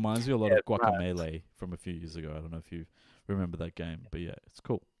 It reminds me a lot of Guacamelee from a few years ago. I don't know if you remember that game, but yeah, it's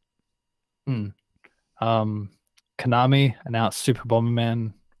cool. Konami announced Super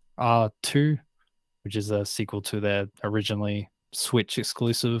Bomberman R2, which is a sequel to their originally Switch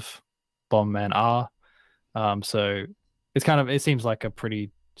exclusive Bomberman R. So it seems like a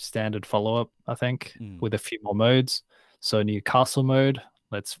pretty standard follow-up, I think, with a few more modes. So new castle mode,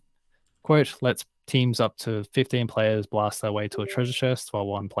 let's teams up to 15 players blast their way to a treasure chest while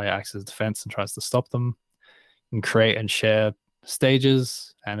one player acts as defense and tries to stop them. And create and share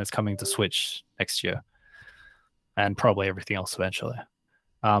stages, and it's coming to Switch next year. And probably everything else eventually.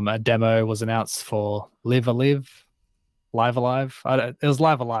 A demo was announced for Live Alive. It was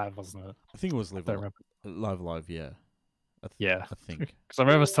Live Alive, wasn't it? I think it was I don't remember. Live, yeah. Yeah. I think. Because I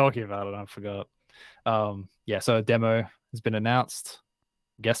remember us talking about it and I forgot. Yeah, so a demo has been announced.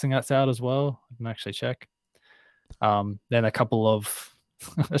 I'm guessing that's out as well. I can actually check. Then a couple of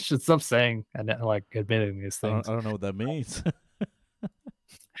I should stop saying and like admitting these I things. don't know what that means.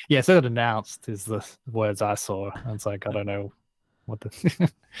 Yeah, so announced is the words I saw. And it's like I don't know what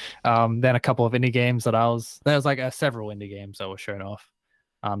the then a couple of indie games that there's like several indie games that were shown off.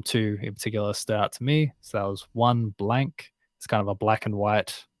 Two in particular stood out to me. So that was one Blank. It's kind of a black and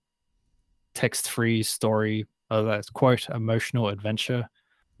white text-free story. That's quote emotional adventure.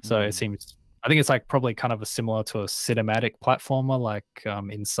 So it seems I think it's like probably kind of a similar to a cinematic platformer like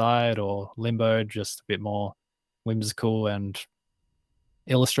Inside or Limbo, just a bit more whimsical and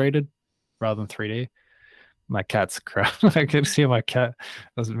illustrated rather than 3D. My cat's crap. I could see my cat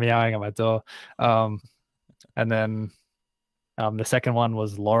was meowing at my door. And then the second one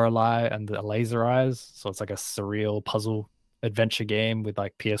was Lorelei and the Laser Eyes. So it's like a surreal puzzle adventure game with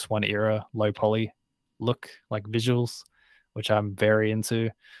like PS1 era low poly look, like visuals, which I'm very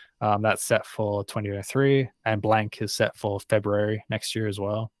into. That's set for 2023, and Blank is set for February next year as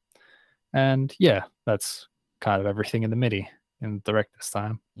well. And yeah, that's kind of everything in the MIDI in direct this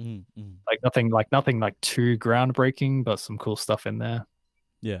time. Like nothing like too groundbreaking, but some cool stuff in there.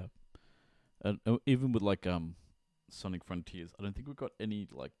 Yeah, and even with like Sonic Frontiers, I don't think we've got any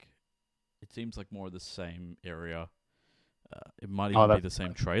like. It seems like more of the same area. It might even be the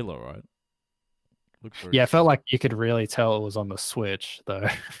same trailer, right? Yeah, I felt like you could really tell it was on the Switch, though.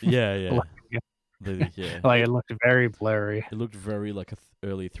 Yeah. Yeah. Like it looked very blurry. It looked very like a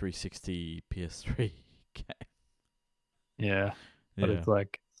early 360 PS3 game. Yeah, but it's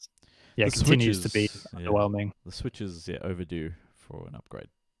like, yeah, it continues to be underwhelming. The Switch is overdue for an upgrade.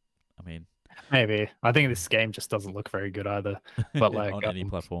 I mean, maybe. I think this game just doesn't look very good either. But like on any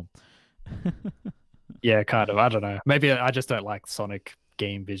platform. Yeah, kind of. I don't know. Maybe I just don't like Sonic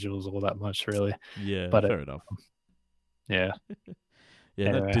game visuals all that much, really. Yeah, but fair enough. Yeah. Yeah,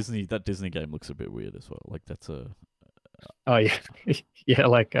 anyway. that Disney game looks a bit weird as well. Like that's a. Oh yeah, yeah.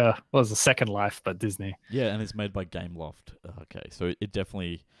 Like what was the Second Life, but Disney. Yeah, and it's made by Gameloft. Okay, so it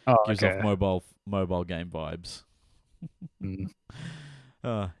definitely gives off mobile game vibes.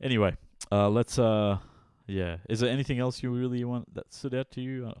 Anyway, let's. Yeah, is there anything else you really want that stood out to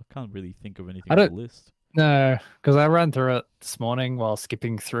you? I can't really think of anything on the list. No, because I ran through it this morning while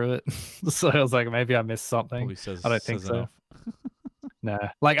skipping through it, so I was like, maybe I missed something. I don't think so. No,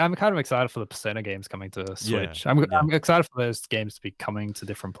 like I'm kind of excited for the Persona games coming to Switch. I'm excited for those games to be coming to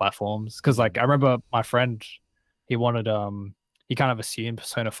different platforms because, like, I remember my friend, he wanted he kind of assumed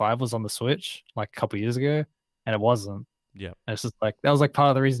Persona 5 was on the Switch like a couple years ago, and it wasn't. Yeah, and it's just like that was like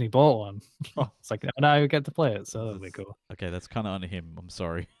part of the reason he bought one. It's like now you get to play it, so that'll be cool. Okay, that's kind of on him. I'm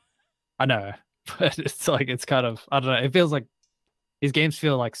sorry. I know. But it's like it's kind of I don't know. It feels like these games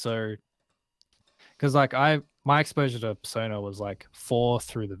feel like so because like my exposure to Persona was like 4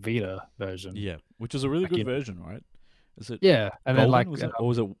 through the Vita version. Yeah, which is a really good version, right? Is it? Yeah, and Golden, then like or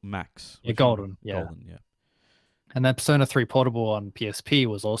was it Max? Yeah, Golden. Yeah, Golden. Yeah. And then Persona 3 Portable on PSP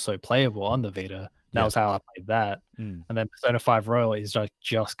was also playable on the Vita. That was how I played that. And then Persona 5 Royal is like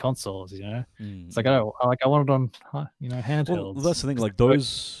just consoles. You know, it's like I wanted on handhelds. Well, that's the thing. Like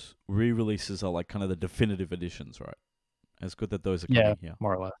those re-releases are like kind of the definitive editions, right? And it's good that those are coming here.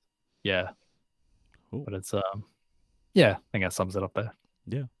 More or less. Yeah. Cool. But it's yeah, I think that sums it up there.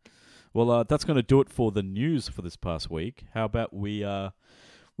 Yeah. Well, that's going to do it for the news for this past week. How about we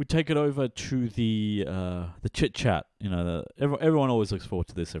take it over to the chit chat? You know, everyone always looks forward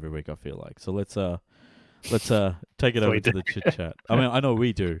to this every week. I feel like so. Let's take it over to the chit chat. I mean, I know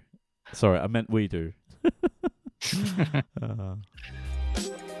we do. Sorry, I meant we do.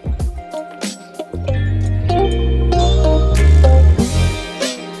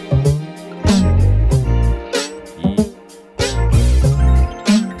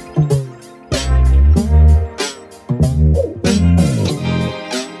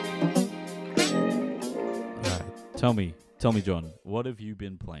 Tell me, John, what have you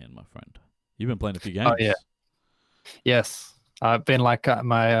been playing, my friend? You've been playing a few games. Oh yeah. Yes, I've been like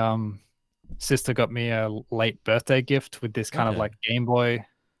my sister got me a late birthday gift with this kind of like Game Boy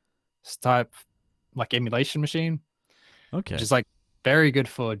type like emulation machine. Okay. Which is like very good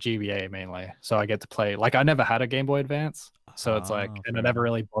for GBA mainly. So I get to play like I never had a Game Boy Advance, so it's like and I never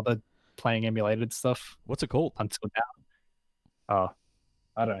really bothered playing emulated stuff. What's it called? Until now. Oh,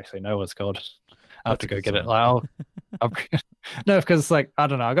 I don't actually know what it's called. I have to go get it. Like, no, because it's like I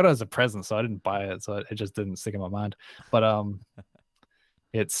don't know. I got it as a present, so I didn't buy it, so it just didn't stick in my mind. But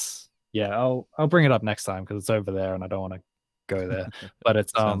it's I'll bring it up next time because it's over there, and I don't want to go there. But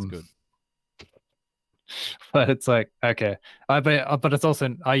it's sounds good. But it's like okay, but it's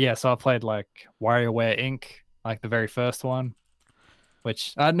also yeah. So I played like WarioWare Inc. like the very first one,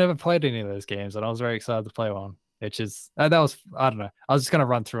 which I'd never played any of those games, and I was very excited to play one. Which is that was I don't know. I was just gonna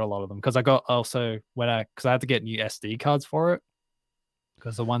run through a lot of them because I got also because I had to get new SD cards for it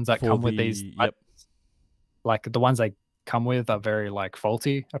because the ones that For come with the these yep. like the ones they come with are very like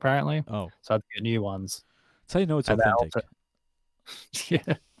faulty apparently. Oh, So I had to get new ones. that's how you know it's And then authentic. also,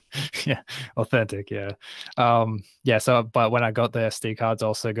 yeah, yeah, authentic, yeah. Yeah, so but when I got the SD cards, I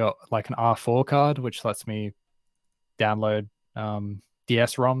also got like an R4 card, which lets me download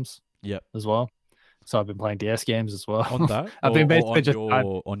DS ROMs Yep. as well. So I've been playing DS games as well. On that, I've been or basically just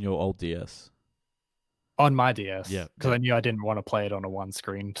on your old DS. on my DS Yeah, because yeah. I knew I didn't want to play it on a one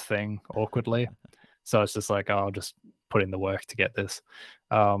screen thing awkwardly. So it's just like, oh, I'll just put in the work to get this.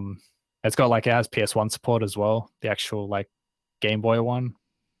 It's got like it has PS1 support as well, the actual like Game Boy one.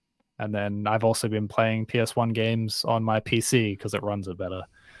 And then I've also been playing PS1 games on my PC because it runs it better.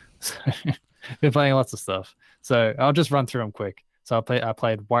 So been playing lots of stuff. So I'll just run through them quick. So I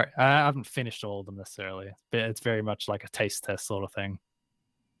played. I haven't finished all of them necessarily. But it's very much like a taste test sort of thing.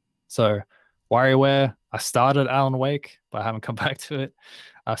 So WarioWare, I started Alan Wake, but I haven't come back to it.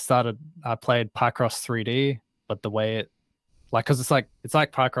 I played Picross 3D, but the way it like because it's like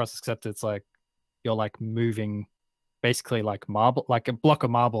Picross except it's like you're like moving basically like marble, like a block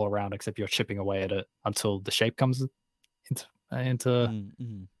of marble around, except you're chipping away at it until the shape comes into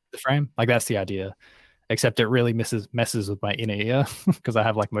Mm-hmm. the frame. Like that's the idea. Except it really messes with my inner ear because I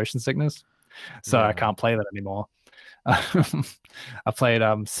have like motion sickness, so I Yeah. can't play that anymore. I played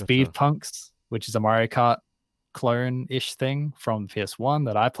Speed Punks, which is a Mario Kart clone-ish thing from PS1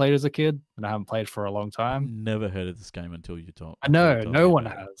 that I played as a kid and I haven't played for a long time. Never heard of this game until you talk. I know no one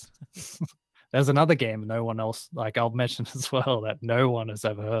has. There's another game no one else like I'll mention as well that no one has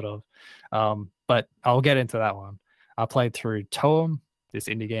ever heard of. But I'll get into that one. I played through Toem, this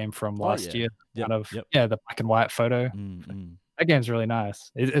indie game from last year. Yep, Kind of yep. yeah, the black and white photo. Mm-mm. That game's really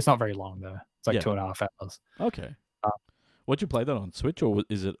nice. It's not very long though. It's like Yeah. 2.5 hours. Okay. What'd you play that on? Switch or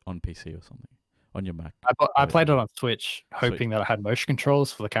is it on PC or something? On your Mac? I played it on Switch, hoping that I had motion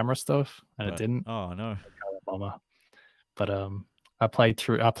controls for the camera stuff, and it didn't. Oh no. Bummer. But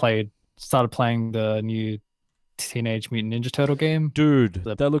started playing the new Teenage Mutant Ninja Turtle game. Dude,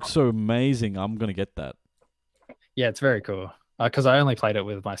 that looks so amazing. I'm gonna get that. Yeah, it's very cool. Because I only played it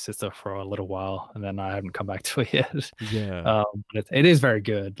with my sister for a little while, and then I haven't come back to it yet. Yeah. But it is very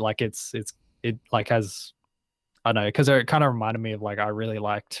good. Like it like has, I don't know, because it kind of reminded me of like I really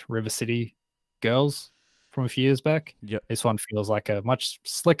liked River City Girls from a few years back. Yep. This one feels like a much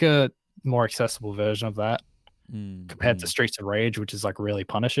slicker, more accessible version of that compared to Streets of Rage, which is like really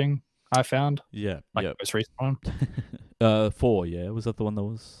punishing. I found. Yeah. Like Yep. the most recent one. 4. Yeah. Was that the one that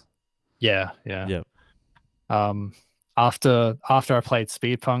was? Yeah. Yep. After I played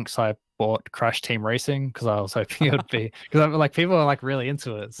Speed Punks, I bought Crash Team Racing because I was hoping it would be because like people are like really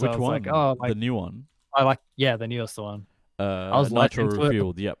into it. So Which I was one? like, oh, like the new one. I like the newest one. I was Nitro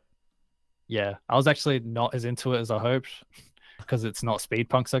Refueled. Yep. Yeah, I was actually not as into it as I hoped because it's not Speed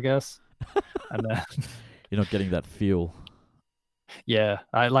Punks, I guess. And then you're not getting that feel. Yeah,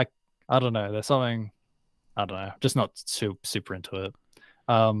 I don't know. There's something I don't know. Just not super into it.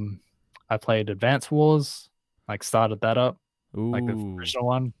 I played Advance Wars. Like started that up, like the original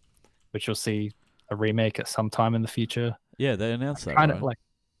one, which you'll see a remake at some time in the future. Yeah, they announced that. Kind of like,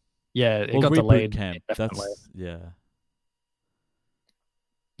 yeah, it got delayed. Camp. That's yeah.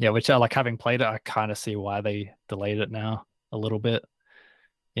 Yeah, which I like having played it. I kind of see why they delayed it now a little bit,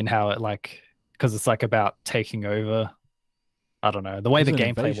 in how it like because it's like about taking over. I don't know the way the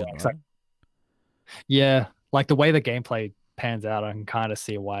gameplay works. Right? Yeah, like the way the gameplay pans out, I can kind of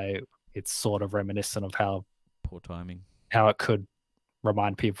see why it's sort of reminiscent of how. Poor timing. How it could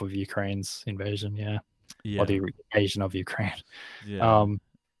remind people of Ukraine's invasion, yeah. Or the invasion of Ukraine. Yeah.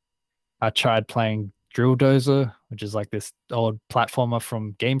 I tried playing Drill Dozer, which is like this old platformer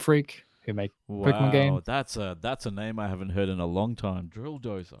from Game Freak, who make Pokemon games. That's a name I haven't heard in a long time. Drill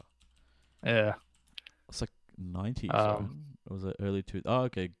Dozer. Yeah. It's like 90s. Or was it early 2000s? Oh,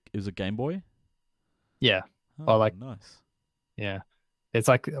 okay. It was a Game Boy. Yeah. Oh, like nice. Yeah. It's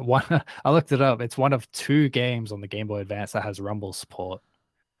like one. I looked it up. It's one of 2 games on the Game Boy Advance that has Rumble support.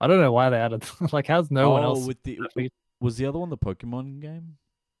 I don't know why they added. Like, how's no one else? Was the other one the Pokemon game?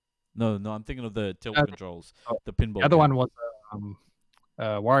 No. I'm thinking of the tilt controls, the pinball. The other one was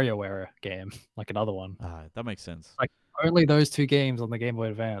WarioWare game, like another one. Ah, that makes sense. Like only those 2 games on the Game Boy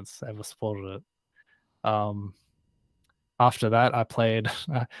Advance ever supported it. After that, I played.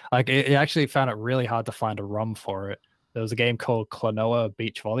 Like it actually found it really hard to find a ROM for it. there was a game called Klonoa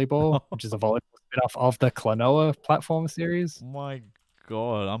Beach Volleyball, which is a volleyball spin-off of the Klonoa platform series. My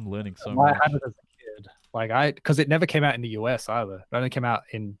God, I'm learning so I much. had it as a kid, because it never came out in the US either. It only came out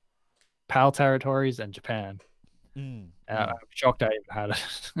in PAL territories and Japan. I'm shocked I even had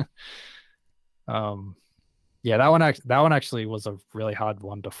it. Yeah, that one actually was a really hard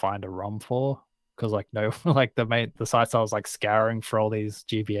one to find a ROM for, because like the sites I was like scouring for all these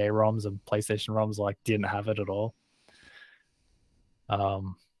GBA ROMs and PlayStation ROMs like didn't have it at all.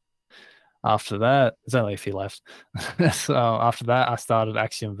 After that, there's only a few left. So after that, I started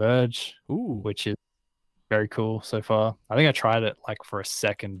Axiom Verge, which is very cool so far. I think I tried it like for a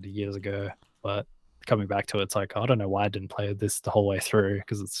second years ago, but coming back to it, it's like I don't know why I didn't play this the whole way through,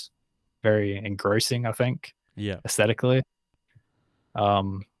 because it's very engrossing, I think. Yeah. Aesthetically.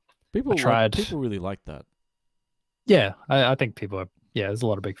 People really like that. Yeah, I think there's a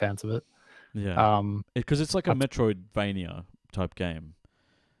lot of big fans of it. Yeah. Because it's like a Metroidvania type game.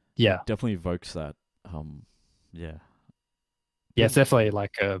 Yeah. It definitely evokes that. Yeah. Yeah, it's definitely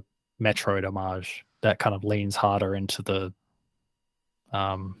like a Metroid homage that kind of leans harder into the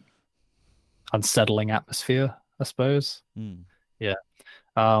unsettling atmosphere, I suppose. Yeah.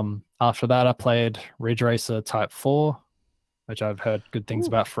 After that, I played Ridge Racer Type 4, which I've heard good things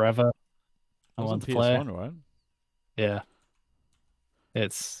about forever. I want to play. PS1, right? Yeah.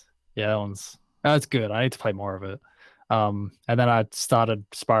 It's good. I need to play more of it. And then I started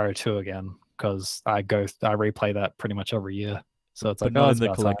Spyro 2 again, because I replay that pretty much every year. So it's but not in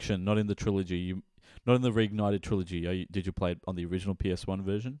the collection, not in the trilogy. Not in the Reignited trilogy. Did you play it on the original PS1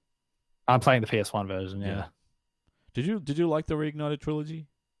 version? I'm playing the PS1 version. Yeah. Did you like the Reignited trilogy?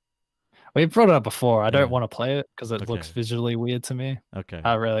 We brought it up before. I don't want to play it because it looks visually weird to me. Okay.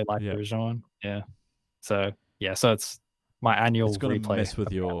 I really like the original one. Yeah. So it's my annual It's gonna replay. mess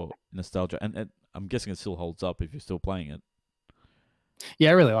with your nostalgia, and I'm guessing it still holds up if you're still playing it. Yeah,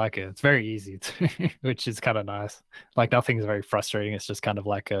 I really like it. It's very easy to, which is kind of nice. Like nothing's very frustrating. It's just kind of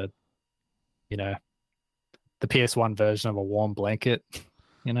like the PS1 version of a warm blanket.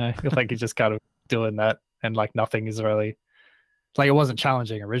 Like you're just kind of doing that, and like nothing is really like, it wasn't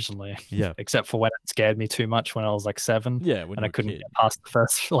challenging originally. Yeah. Except for when it scared me too much when I was like 7. Yeah, and I couldn't get past the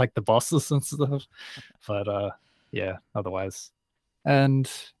first like the bosses and stuff. But yeah, otherwise.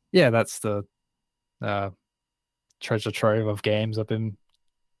 And yeah, that's the treasure trove of games I've been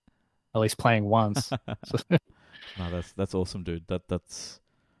at least playing once. No, that's awesome, dude. That's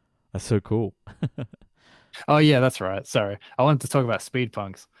so cool. Oh yeah, that's right. Sorry, I wanted to talk about Speed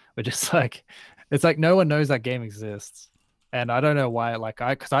Punks, which is like, it's like no one knows that game exists, and I don't know why. Like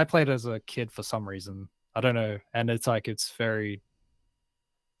because I played as a kid for some reason. I don't know, and it's like it's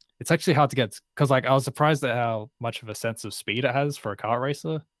actually hard to get, because like I was surprised at how much of a sense of speed it has for a kart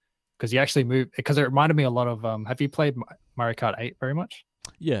racer, because you actually move. Because it reminded me a lot of have you played Mario Kart 8 very much?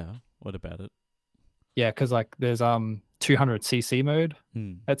 Yeah. What about it? Yeah, because like there's 200cc mode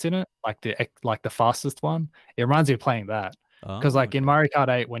that's in it, like the fastest one. It reminds me of playing that, because like in Mario Kart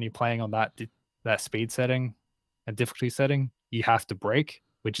 8, when you're playing on that speed setting and difficulty setting, you have to brake,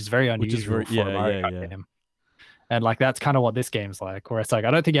 which is very unusual for a Mario Kart game. And like that's kind of what this game's like, where it's like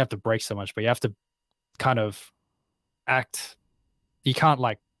I don't think you have to brake so much, but you have to kind of act. You can't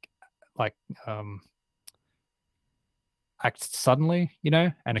like act suddenly,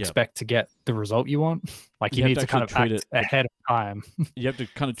 and expect to get the result you want. Like you need to kind of act ahead of time. You have to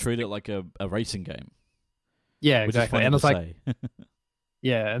kind of treat it like a racing game. Yeah, exactly. And it's like, say.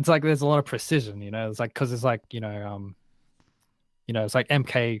 Yeah, it's like there's a lot of precision, It's like, because it's like, it's like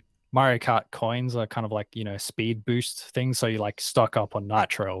MK Mario Kart coins are kind of like, speed boost things. So you like stock up on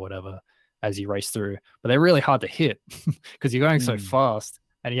nitro or whatever as you race through, but they're really hard to hit because you're going so fast,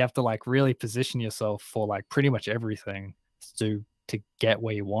 and you have to like really position yourself for like pretty much everything to get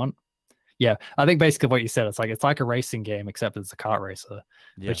where you want. Yeah, I think basically what you said, it's like a racing game except it's a kart racer,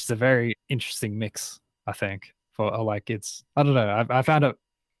 which is a very interesting mix, I think. For like, it's, I don't know, I found it.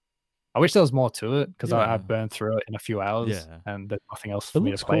 I wish there was more to it, because I burned through it in a few hours, and there's nothing else for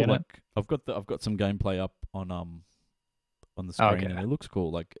me to play in it. I've got some gameplay up on the screen, and it looks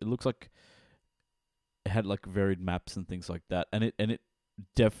cool. Like it looks like it had like varied maps and things like that, and it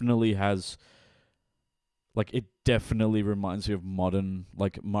definitely has, like, it definitely reminds me of modern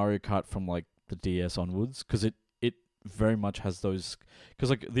like Mario Kart from like the DS onwards, because it very much has those, because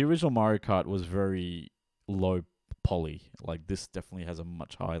like the original Mario Kart was very low poly. Like this definitely has a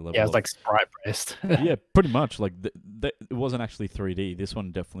much higher level. Yeah, it's like sprite based. Yeah, pretty much. Like it wasn't actually 3D. This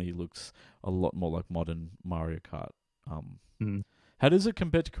one definitely looks a lot more like modern Mario Kart. How does it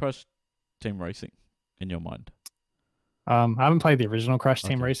compare to Crash Team Racing in your mind? I haven't played the original Crash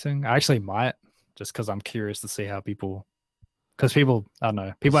Team Racing. I actually might, just because I'm curious to see how people. Because people, I don't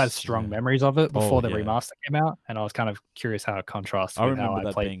know, people had strong memories of it before the remaster came out, and I was kind of curious how it contrasts I with how remember I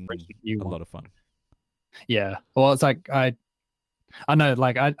that played being the new a one. lot of fun. Yeah, well, it's like I know,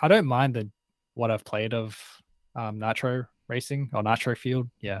 like I don't mind what I've played of Nitro Racing or Nitro Field.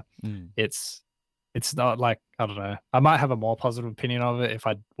 Yeah, it's not like, I don't know. I might have a more positive opinion of it if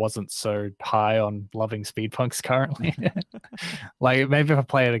I wasn't so high on loving speed punks currently. Like maybe if I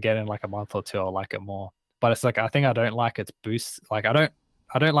play it again in like a month or two, I'll like it more. But it's like I think I don't like its boost. Like I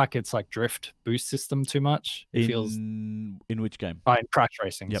don't like its like drift boost system too much. It feels In which game? in Crash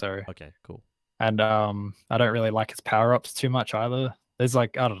Racing. Yep. Sorry. Okay, cool. And I don't really like its power ups too much either. There's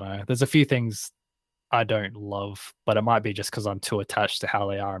like, I don't know. There's a few things I don't love, but it might be just because I'm too attached to how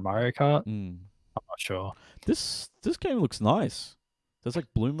they are in Mario Kart. I'm not sure. This game looks nice. There's like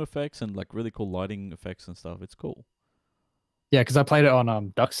bloom effects and like really cool lighting effects and stuff. It's cool. Yeah, because I played it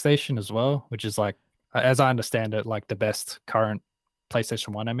on Duck Station as well, which is like, as I understand it, like the best current PlayStation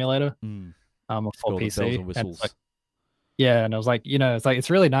 1 emulator for PC. Bells and whistles. Like, yeah, and I was like, it's like it's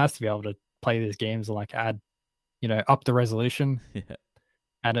really nice to be able to play these games and like add, up the resolution. Yeah.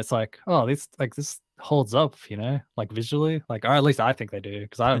 And it's like, oh, this holds up, like visually, like, or at least I think they do,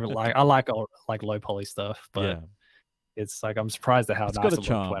 because I like all, like low poly stuff, but it's like I'm surprised at how it's nice got a it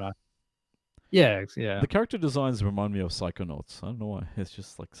charm. looked when I. Yeah. The character designs remind me of Psychonauts. I don't know why. It's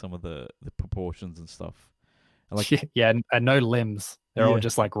just like some of the proportions and stuff. And like, yeah, and no limbs. They're all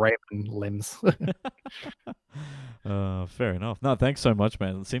just like Raven limbs. Fair enough. No, thanks so much,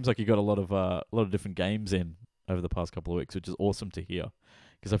 man. It seems like you got a lot of different games in over the past couple of weeks, which is awesome to hear.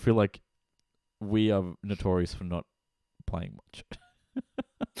 Because I feel like we are notorious for not playing much.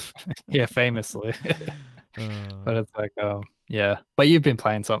 Yeah, famously. But it's like, yeah. But you've been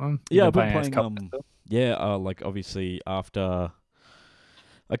playing something. I've been playing. Like obviously after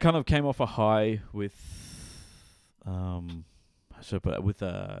I kind of came off a high with, how should I put it, with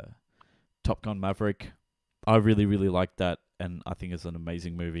Top Gun Maverick. I really, really liked that, and I think it's an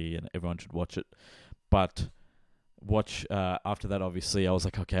amazing movie, and everyone should watch it. But after that, obviously, I was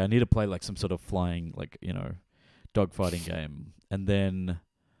like, okay, I need to play like some sort of flying, like, dogfighting game. And then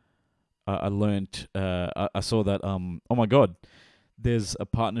I learned, I saw that, oh my god, there's a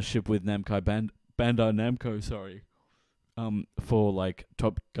partnership with Bandai Namco, sorry, for like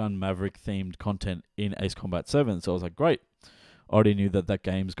Top Gun Maverick themed content in Ace Combat 7. So I was like, great. I already knew that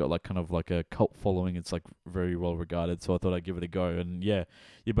game's got like kind of like a cult following. It's like very well regarded. So I thought I'd give it a go. And yeah,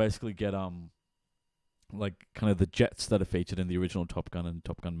 you basically get like kind of the jets that are featured in the original Top Gun and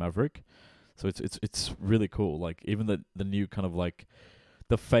Top Gun Maverick. So it's really cool. Like even the new kind of like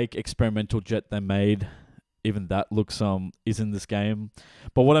the fake experimental jet they made, even that looks is in this game.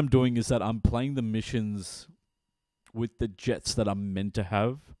 But what I'm doing is that I'm playing the missions with the jets that I'm meant to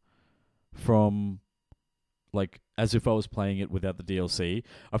have from, like, as if I was playing it without the DLC.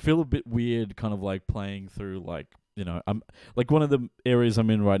 I feel a bit weird kind of like playing through like, I'm like one of the areas I'm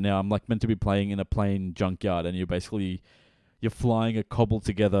in right now, I'm like meant to be playing in a plane junkyard, and you're flying a cobbled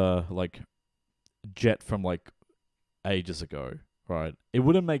together like jet from like ages ago, right? It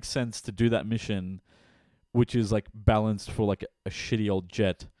wouldn't make sense to do that mission, which is like balanced for like a shitty old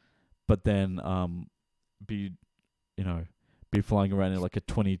jet, but then be flying around in like a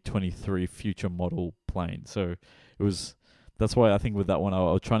 2023 future model plane. So that's why I think with that one, I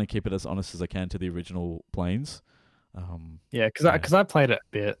was trying to keep it as honest as I can to the original planes. Because I played it a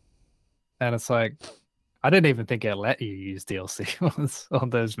bit, and it's like, I didn't even think it let you use DLC on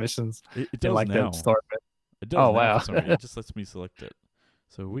those missions. It does like now. The story bit. It does now wow. For some reason. It just lets me select it.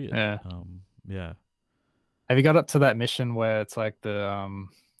 So weird. Yeah. Yeah. Have you got up to that mission where it's like the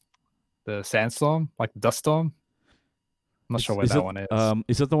sandstorm, like the dust storm? I'm not sure where that one is.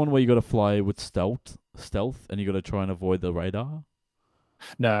 Is that the one where you got to fly with stealth, and you got to try and avoid the radar?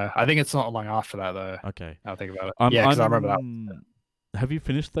 No, I think it's not long after that though. Okay, I'll think about it. Because I remember that one. Have you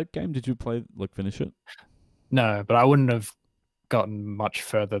finished that game? Did you finish it? No, but I wouldn't have gotten much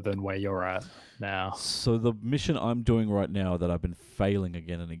further than where you're at now. So the mission I'm doing right now that I've been failing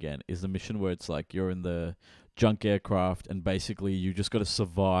again and again is the mission where it's like you're in the junk aircraft, and basically you just got to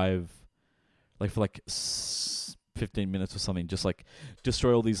survive like for like 15 minutes or something, just like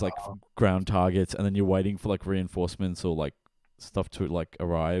destroy all these like ground targets, and then you're waiting for like reinforcements or like stuff to like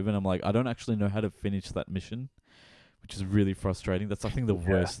arrive. And I'm like, I don't actually know how to finish that mission, which is really frustrating. That's, I think, the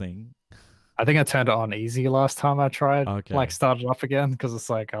worst thing. I think I turned it on easy last time I tried, like started up again, because it's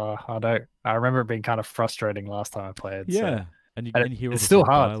like, I remember it being kind of frustrating last time I played. Yeah, so. and you can hear it's still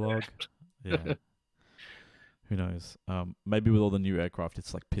hard. Dialogue. Yeah. Who knows? Maybe with all the new aircraft,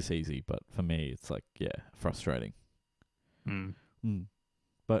 it's like piss easy, but for me, it's like, frustrating.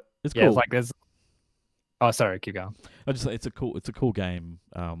 But it's cool. It's like Oh, sorry, keep going. I just it's a cool game.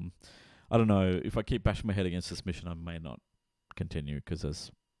 I don't know if I keep bashing my head against this mission, I may not continue because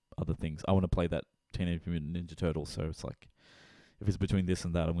there's other things. I want to play that Teenage Mutant Ninja Turtles, so it's like if it's between this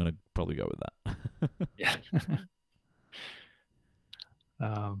and that, I'm gonna probably go with that. Yeah.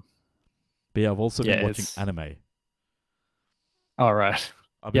 um. But yeah, I've also been Yeah, watching it's- anime. All right.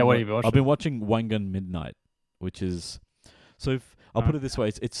 I've Yeah, been what wa- have you been I've been watching Wangan Midnight, which is so. If I'll put it this way,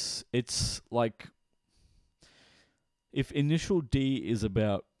 it's like if Initial D is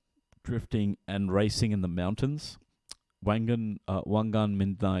about drifting and racing in the mountains, Wangan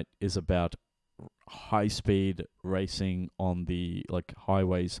Midnight is about high speed racing on the like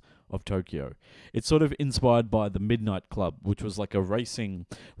highways of Tokyo. It's sort of inspired by the Midnight Club, which was like a racing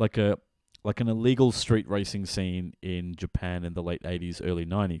like an illegal street racing scene in Japan in the late 80s, early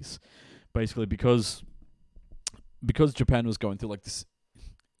 90s. Basically because Japan was going through like this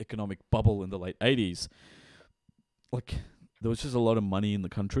economic bubble in the late 80s, like there was just a lot of money in the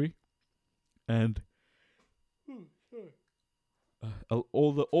country, and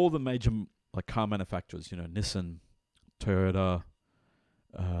all the major like car manufacturers, Nissan, Toyota,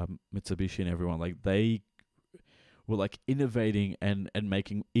 Mitsubishi, and everyone, like they were like innovating and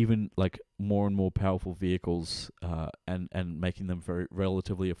making even like more and more powerful vehicles, and making them very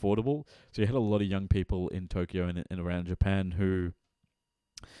relatively affordable. So you had a lot of young people in Tokyo and around Japan who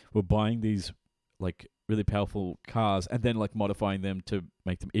were buying these like really powerful cars and then like modifying them to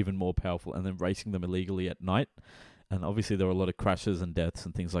make them even more powerful and then racing them illegally at night. And obviously there were a lot of crashes and deaths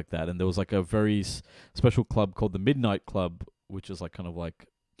and things like that. And there was like a very special club called the Midnight Club, which is like kind of like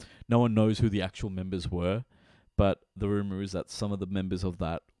no one knows who the actual members were, but the rumor is that some of the members of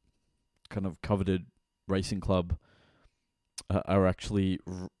that kind of coveted racing club are actually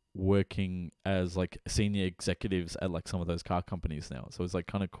working as like senior executives at like some of those car companies now. So it's like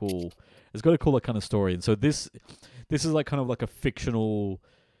kind of cool. It's got a cooler kind of story. And so this is like kind of like a fictional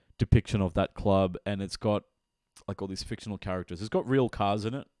depiction of that club, and it's got like all these fictional characters. It's got real cars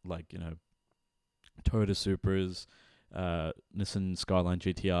in it, like, Toyota Supras, Nissan Skyline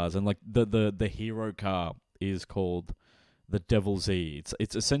GTRs, and like the hero car is called the Devil Z.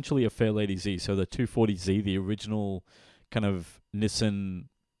 It's essentially a Fairlady Z. So the 240Z, the original kind of Nissan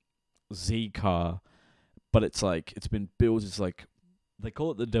Z car, but it's like it's been built. It's like they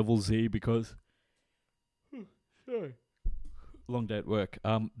call it the Devil Z because long day at work.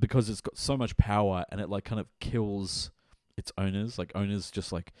 Because it's got so much power and it like kind of kills its owners. Like owners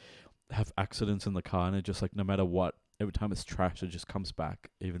just like have accidents in the car, and it just like no matter what, every time it's trashed, it just comes back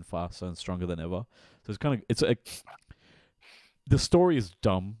even faster and stronger than ever. So the story is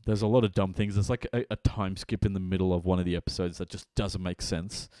dumb. There's a lot of dumb things. There's like a time skip in the middle of one of the episodes that just doesn't make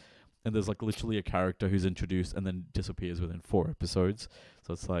sense. And there's like literally a character who's introduced and then disappears within 4 episodes.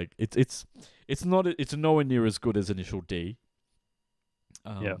 So it's like it's nowhere near as good as Initial D.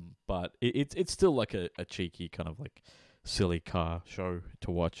 But it's still like a cheeky kind of like silly car show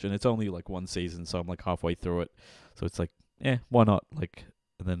to watch, and it's only like 1 season, so I'm like halfway through it. So it's like, why not? Like,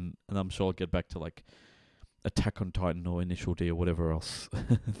 and I'm sure I'll get back to like Attack on Titan or Initial D or whatever else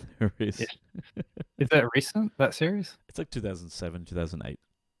there is. Yeah. Is that recent, that series? It's like 2007, 2008.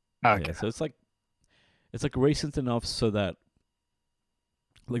 Okay. Yeah, so it's like recent enough so that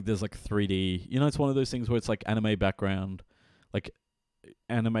like there's like 3D. It's one of those things where it's like anime background, like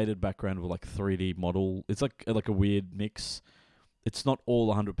animated background with like 3D model. It's like a weird mix. It's not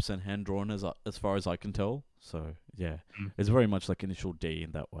all 100% hand drawn as far as I can tell. So yeah, it's very much like Initial D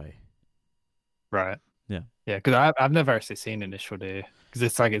in that way. Right. Yeah. Yeah, because I've never actually seen Initial D, because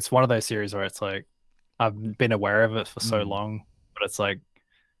it's one of those series where it's like I've been aware of it for so long, but it's like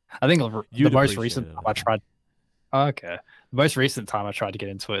I think the most recent time I tried. Oh, okay. The most recent time I tried to get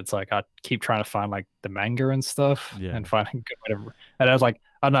into it, it's like I keep trying to find like the manga and stuff, and finding whatever. And I was like,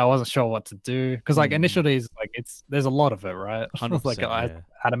 I don't know, I wasn't sure what to do, because like Initial D is like there's a lot of it, right? 100%, like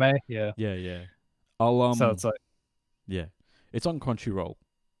anime, yeah. Yeah. I'll So it's like it's on Crunchyroll.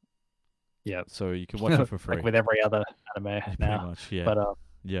 Yeah. So you can watch it for free. Like with every other anime now. Pretty much, yeah. But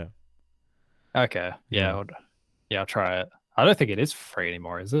yeah. Okay. Yeah. I'll try it. I don't think it is free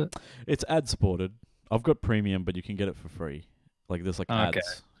anymore, is it? It's ad supported. I've got premium, but you can get it for free. Like there's like ads. Okay.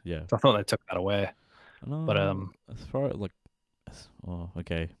 Yeah. So I thought they took that away. No, but as far as like,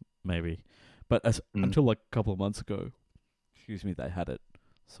 okay, maybe, but until like a couple of months ago, they had it.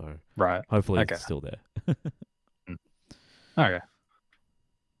 So right. Hopefully it's still there. Okay.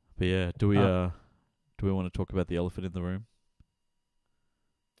 But yeah, do we want to talk about the elephant in the room?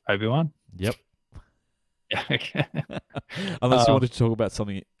 Obi-Wan? Yep. Yeah. Okay. Unless you wanted to talk about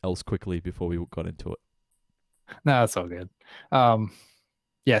something else quickly before we got into it. No, that's all good.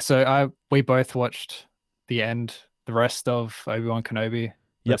 Yeah. So we both watched the end, the rest of Obi-Wan Kenobi,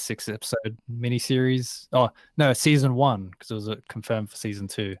 the Yep. 6 episode miniseries. Oh no, season 1 because it was confirmed for season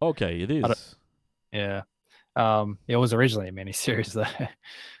 2. Okay, it I don't, is. yeah. It was originally a miniseries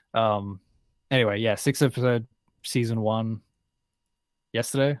though. Anyway, yeah, 6 episode season 1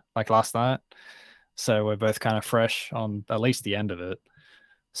 yesterday, like last night. So we're both kind of fresh on at least the end of it.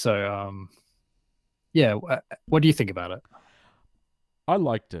 So yeah, what do you think about it? I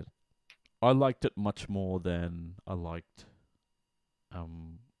liked it. I liked it much more than I liked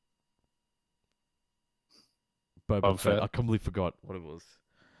um Boba Boba Fett. Fett. I completely forgot what it was.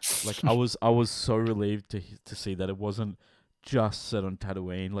 Like I was so relieved to see that it wasn't just set on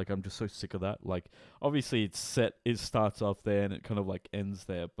Tatooine. Like I'm just so sick of that. Like obviously it starts off there and it kind of like ends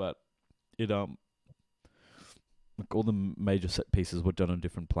there, but it like all the major set pieces were done on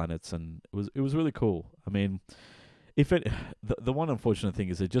different planets and it was really cool. I mean, if it the one unfortunate thing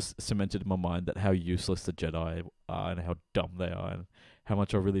is it just cemented in my mind that how useless the Jedi are and how dumb they are and how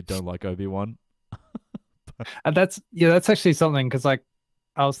much I really don't like Obi-Wan. And that's actually something because like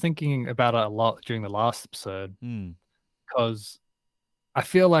I was thinking about it a lot during the last episode Hmm. because I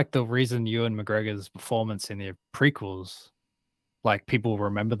feel like the reason Ewan McGregor's performance in the prequels, like people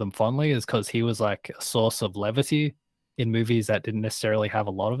remember them fondly, is because he was like a source of levity in movies that didn't necessarily have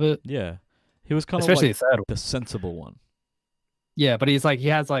a lot of it, Yeah. He was kind of especially like the third one. the sensible one. Yeah, but he's like he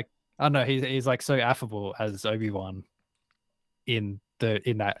has like I don't know, he's like so affable as Obi-Wan in those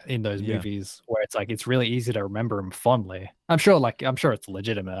Yeah. movies where it's like it's really easy to remember him fondly. I'm sure it's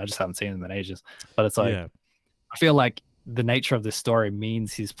legitimate. I just haven't seen him in ages. But it's like Yeah. I feel like the nature of this story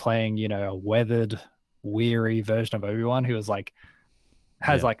means he's playing, a weathered, weary version of Obi-Wan who is like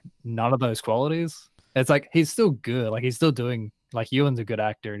has Yeah. like none of those qualities. It's like he's still good. Like he's still doing like Ewan's a good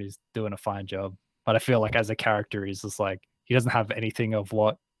actor and he's doing a fine job. But I feel like as a character, he's just like he doesn't have anything of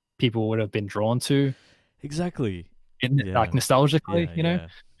what people would have been drawn to Exactly. in like Yeah. nostalgically, Yeah, yeah.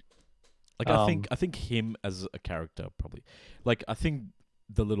 Like Um, I think him as a character probably. Like I think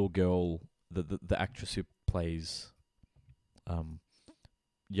the little girl, the actress who plays um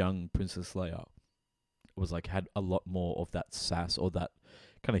young Princess Leia was like had a lot more of that sass or that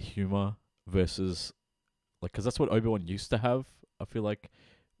kind of humor versus like cuz that's what Obi-Wan used to have. I feel like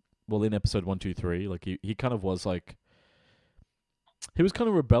well in episode 1 2 3 like he kind of was like he was kind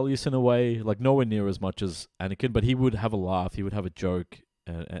of rebellious in a way, like nowhere near as much as Anakin, but he would have a laugh, he would have a joke,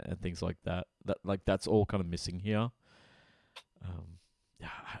 and things like that. That like that's all kind of missing here. Yeah,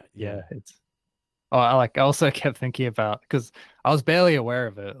 yeah, it's. Oh, I also kept thinking about because I was barely aware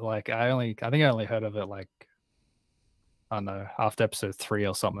of it. Like I think I only heard of it like I don't know after episode 3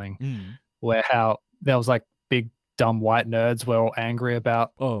 or something, Mm. where how there was like big dumb white nerds were all angry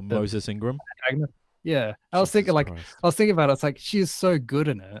about Oh, the Moses Ingram. protagonist. Yeah, I was thinking Jesus like Christ. I was thinking about it. It's like she is so good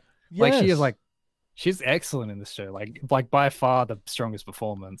in it. Like she is Yes. like she's excellent in this show. Like by far the strongest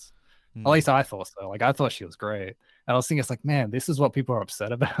performance. Mm. At least I thought so. Like I thought she was great. And I was thinking, it's like, man, this is what people are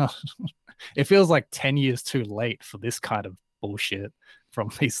upset about. It feels like 10 years too late for this kind of bullshit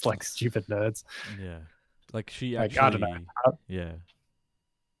from these like stupid nerds. Yeah, like she Like, actually. I don't know. Yeah,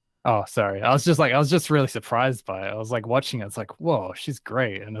 Oh, sorry. I was just really surprised by it. I was like watching it. It's like, whoa, she's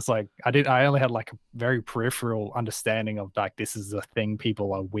great. And it's like I only had like a very peripheral understanding of like this is the thing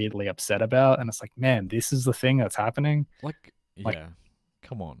people are weirdly upset about. And it's like, man, this is the thing that's happening. like Like- yeah.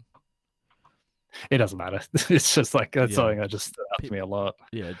 Come on. It doesn't matter. It's just like that's Yeah. something that just stood out to me a lot.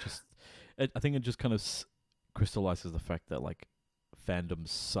 Yeah, I think it just kind of crystallizes the fact that like fandoms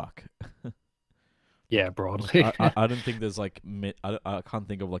suck. Yeah, broadly. I don't think there's like I can't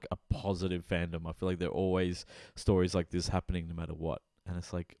think of like a positive fandom. I feel like there are always stories like this happening no matter what, and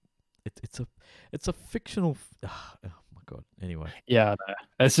it's like it's a fictional. Oh my god. Anyway, Yeah, no.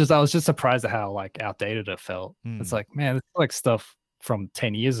 It's just I was just surprised at how like outdated it felt. It's Hmm. like, man, it's like stuff from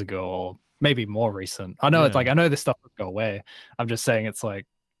 10 years ago or maybe more recent. I know it's like Yeah. I know this stuff will go away. I'm just saying it's like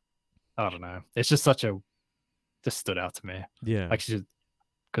I don't know. It's just just stood out to me. yeah. Like she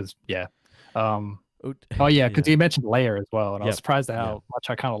because yeah. Oh Oh, yeah, because you mentioned Leia as well, and I was Yep, surprised at yeah. how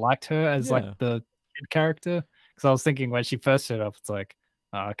much I kind of liked her as Yeah. like the kid character. Because I was thinking when she first showed up, it's like,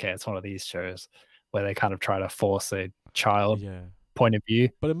 oh, okay, it's one of these shows where they kind of try to force a child yeah, point of view.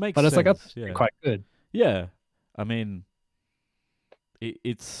 but it makes But it's like sense. that's Yeah, quite good. yeah. I mean,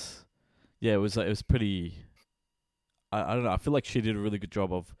 it's yeah. It was pretty. I don't know. I feel like she did a really good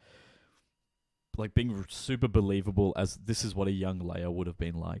job of like being super believable as this is what a young Leia would have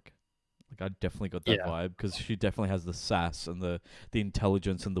been like. Like I definitely got that Yeah. vibe because she definitely has the sass and the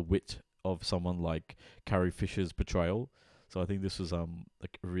intelligence and the wit of someone like Carrie Fisher's portrayal. So I think this was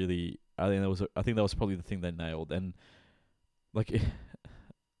like really I think that was probably the thing they nailed and like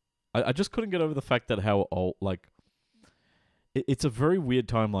I just couldn't get over the fact that how old, like, it's a very weird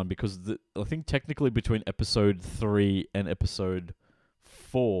timeline because I think technically between episode 3 and episode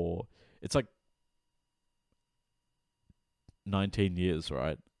 4, it's like 19 years,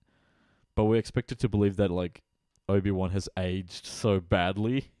 right? But we're expected to believe that, like, Obi-Wan has aged so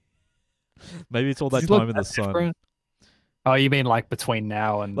badly. Maybe it's all Does that he look time in the that sun. different? Oh, you mean like between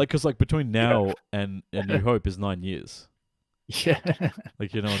now and Like, because, like, between Yeah. now and New Hope is 9 years. yeah,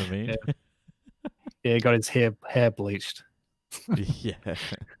 Like, you know what I mean? yeah, he got his hair bleached. Yeah.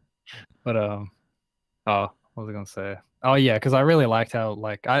 But oh, what was I gonna say? Oh yeah, because I really liked how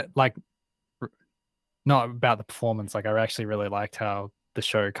not about the performance. Like I actually really liked how the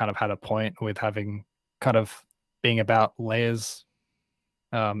show kind of had a point with having kind of being about Leia's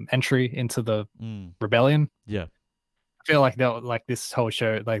entry into the Mm. rebellion. Yeah. I feel like that, like this whole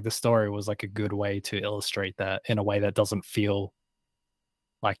show, like the story was like a good way to illustrate that in a way that doesn't feel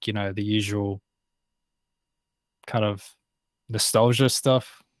like the usual kind of nostalgia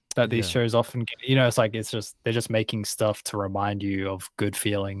stuff that these Yeah. shows often get. It's just they're just making stuff to remind you of good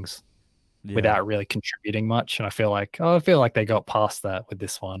feelings Yeah. without really contributing much. And I feel like they got past that with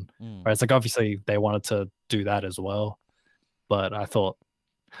this one. Mm. Whereas like obviously they wanted to do that as well, but I thought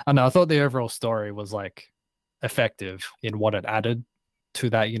the overall story was like effective in what it added to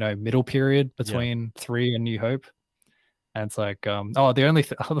that middle period between 3 and New Hope. And it's like the only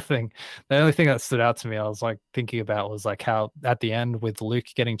thing that stood out to me I was like thinking about was like how at the end with Luke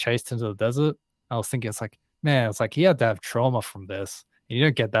getting chased into the desert, I was thinking it's like, man, it's like he had to have trauma from this. You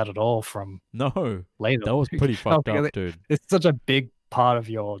don't get that at all from No. later. That was pretty fucked up, dude. It's such a big part of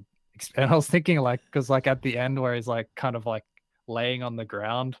your and I was thinking like, because like at the end where he's like kind of like laying on the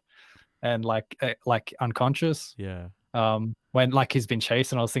ground and like unconscious, Yeah. when like he's been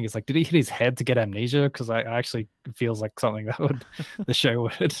chased, and I was thinking it's like, did he hit his head to get amnesia? Because I actually feels like something that would the show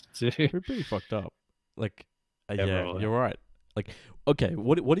would do. We're pretty fucked up. Like, Yeah, yeah, probably. you're right. Like, okay,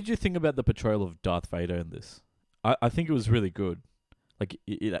 what did you think about the portrayal of Darth Vader in this? I think it was really good. Like,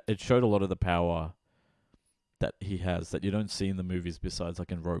 it showed a lot of the power that he has that you don't see in the movies besides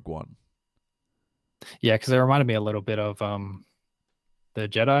like in Rogue One. Yeah, because it reminded me a little bit of the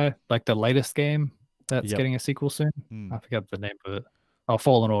Jedi, like the latest game that's Yep. getting a sequel soon. Mm. I forget the name of it. Oh,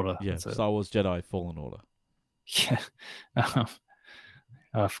 Fallen Order. Yeah, that's it. Star Wars Jedi Fallen Order. Yeah.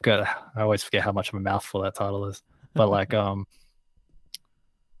 I forget. I always forget how much of a mouthful that title is. But like, what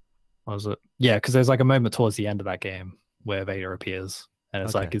was it? Yeah, because there's like a moment towards the end of that game where Vader appears, and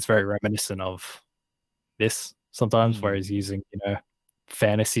it's like Okay. it's very reminiscent of this sometimes, where Mm. he's using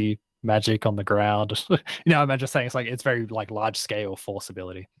fantasy magic on the ground. I'm just saying it's very like large scale force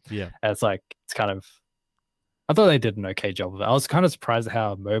ability. Yeah. And it's like it's kind of. I thought they did an okay job of it. I was kind of surprised at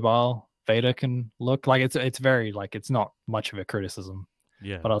how mobile Vader can look. Like it's very like it's not much of a criticism.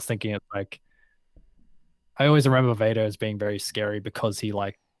 Yeah. But I was thinking it's like I always remember Vader as being very scary because he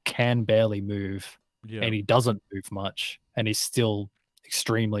like can barely move Yeah. and he doesn't move much and he's still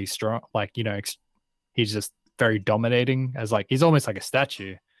extremely strong. Like he's just very dominating as like he's almost like a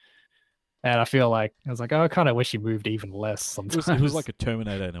statue. And I feel like I was like, oh, I kind of wish he moved even less sometimes. It was like a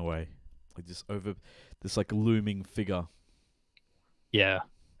Terminator in a way, like this like looming figure. Yeah,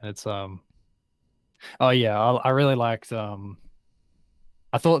 it's oh yeah, I really liked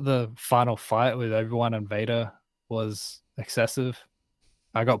I thought the final fight with Obi-Wan and Vader was excessive.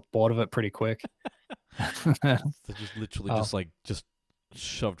 I got bored of it pretty quick. They just literally Oh. just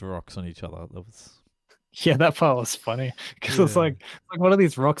shoved rocks on each other. That was Yeah, that part was funny because it's Yeah. like what are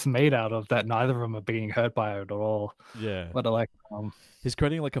these rocks made out of that neither of them are being hurt by it at all? yeah. But like He's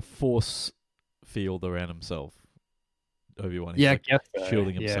creating like a force field around himself. Obi-Wan. yeah, I Like guess so.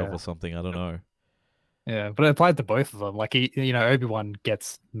 shielding himself Yeah. or something. I don't know. Yeah, but it applied to both of them. Like he, Obi-Wan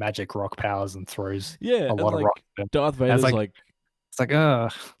gets magic rock powers and throws Yeah, a and lot of like rock. At him. Darth Vader's like- like It's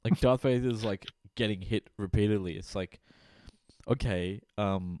like Darth Vader's like getting hit repeatedly. It's like, okay,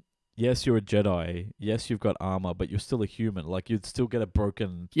 yes, you're a Jedi. Yes, you've got armor, but you're still a human. Like you'd still get a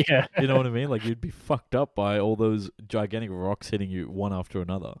broken. yeah. You know what I mean? Like you'd be fucked up by all those gigantic rocks hitting you one after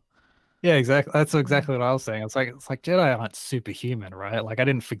another. Yeah, exactly. That's exactly what I was saying. It's like Jedi aren't superhuman, right? Like I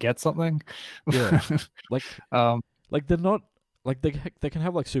didn't forget something. Yeah. Like um, like they're not like they can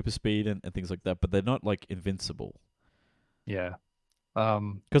have like super speed and things like that, but they're not like invincible. yeah.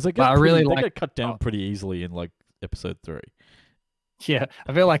 Because they But I get really they like- get cut down pretty easily in like episode 3. Yeah,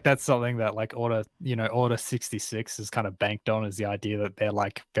 I feel like that's something that like Order 66 is kind of banked on, is the idea that they're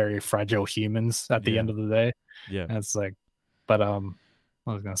like very fragile humans at the Yeah. end of the day. Yeah. And it's like, but what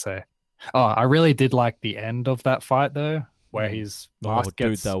was I gonna say? Oh, I really did like the end of that fight though, where Mm. his Oh, mask dude,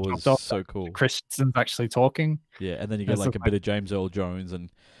 gets that chopped was off. so cool. Christensen's actually talking. Yeah, and then you get That's like so a bit of James Earl Jones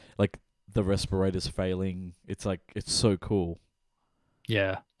and like the respirators failing. It's like it's so cool.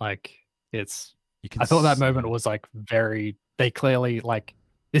 Yeah, like it's. You can. I thought that moment Yeah. was like very. They clearly like.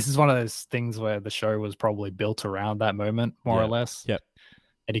 This is one of those things where the show was probably built around that moment, more or Yeah. less. Yep.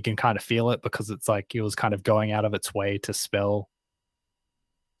 And you can kind of feel it because it's like it was kind of going out of its way to spell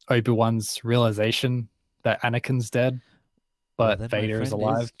Obi-Wan's realization that Anakin's dead, Well, but then my Vader is friend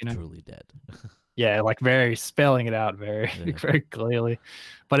alive, is truly dead. Yeah, like very spelling it out very Yeah. very clearly.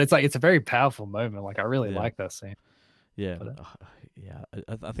 But it's like it's a very powerful moment. Like I really Yeah. like that scene. Yeah. But, Yeah.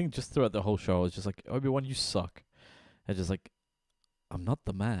 I think just throughout the whole show, I was just like, Obi-Wan, you suck. And just like, I'm not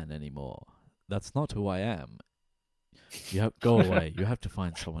the man anymore. That's not who I am. Go away. You have to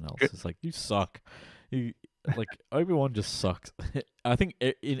find someone else. It's like, you suck. You like Obi-Wan just sucks. I think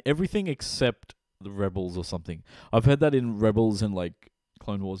in everything except the Rebels or something. I've heard that in Rebels and like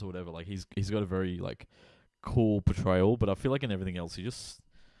Clone Wars or whatever. Like he's got a very like cool portrayal, but I feel like in everything else he just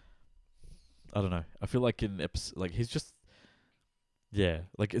I don't know. I feel like in like he's just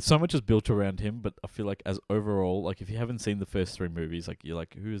like it's so much is built around him, but I feel like as overall, like if you haven't seen the first 3 movies, like you're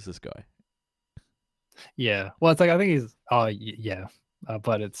like, who is this guy? yeah. Well, it's like I think he's yeah.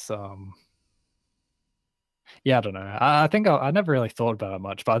 But it's yeah, I don't know. I think I never really thought about it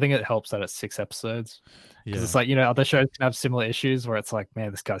much, but I think it helps that it's 6 episodes because Yeah, it's like other shows can have similar issues where it's like,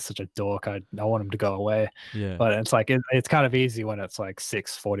 man, this guy's such a dork. I want him to go away. yeah, But it's like it's kind of easy when it's like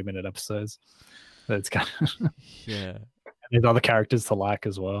 6 40-minute episodes. But it's kind of yeah, there's other characters to like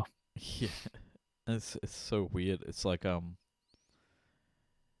as well. yeah. It's so weird. It's like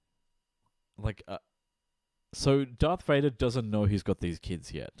so Darth Vader doesn't know he's got these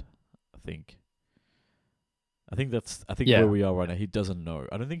kids yet. I think. I think Yeah. where we are right now. He doesn't know.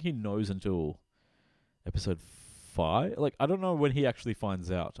 I don't think he knows until episode 5. Like I don't know when he actually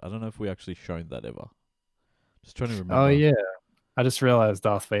finds out. I don't know if we actually shown that ever. Just trying to remember. Oh yeah. I just realized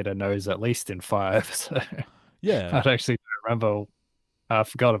Darth Vader knows at least in 5. So Yeah. I actually don't remember. I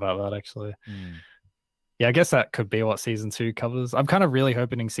forgot about that actually. Mm. Yeah, I guess that could be what season 2 covers. I'm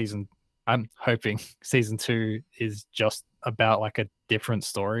hoping season 2 is just about like a different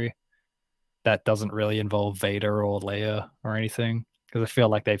story that doesn't really involve Vader or Leia or anything because I feel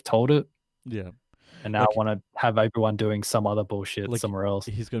like they've told it Yeah. and now Like- I want to have Obi-Wan doing some other bullshit Like, somewhere else.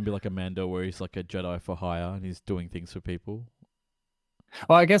 He's gonna be like a Mando where he's like a Jedi for hire and he's doing things for people.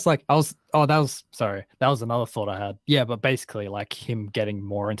 Well, I guess like that was another thought I had. Yeah, but basically like him getting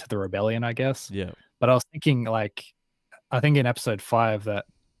more into the rebellion, I guess. Yeah. But I was thinking like I think in episode 5 that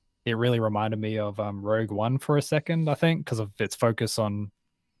it really reminded me of Rogue One for a second, I think, because of its focus on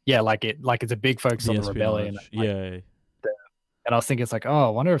it's a big focus on the rebellion. espionage. And, Yeah. and I was thinking it's like, oh, I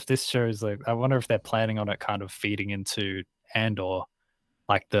wonder if this shows like I wonder if they're planning on it kind of feeding into Andor,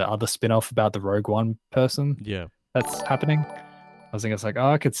 like the other spin-off about the Rogue One person Yeah. that's happening. I was thinking it's like,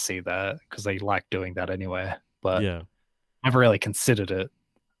 oh, I could see that because they like doing that anyway. But Yeah. never really considered it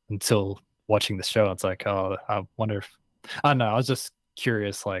until watching the show. It's like, oh, I wonder if I don't know. I was just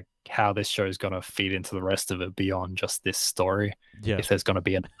curious, like how this show is going to feed into the rest of it beyond just this story. Yeah. If there's going to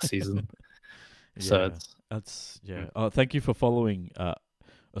be another season. So Yeah. That's thank you for following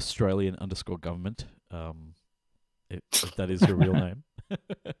Australian_government. If that is your real name.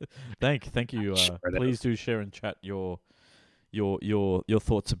 Thank you. Sure it Please do share and chat your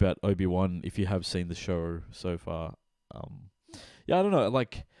thoughts about Obi-Wan if you have seen the show so far. Yeah, I don't know.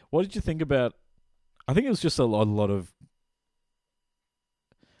 Like, what did you think about? I think it was just a lot of.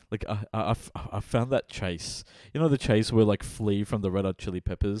 Like I found that chase. You know the chase where like Flea from the Red Hot Chili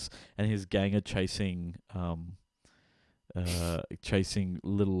Peppers and his gang are chasing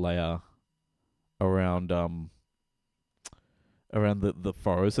little Leia around the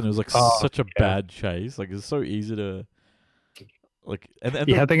forest, and it was like such a bad chase. Like it's so easy to like and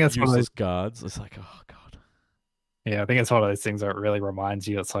yeah, I think that's one of useless those, guards. It's like, oh god. yeah, I think it's one of those things that really reminds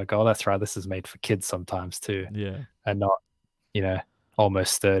you. It's like, oh, that's right. This is made for kids sometimes too, Yeah. and not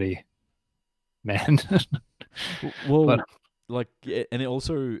almost 30 man. Well, But- like, yeah, and it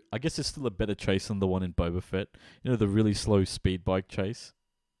also, I guess it's still a better chase than the one in Boba Fett. You know, the really slow speed bike chase.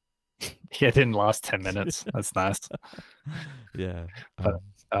 Yeah, it didn't last 10 minutes. That's nice. Yeah. But-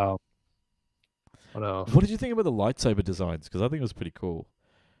 What else? What did you think about the lightsaber designs? Because I think it was pretty cool.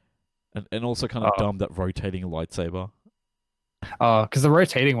 And also kind of dumb, that rotating lightsaber. Because the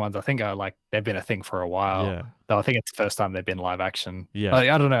rotating ones, I think are like they've been a thing for a while. Yeah. Though I think it's the first time they've been live action. Yeah. Like,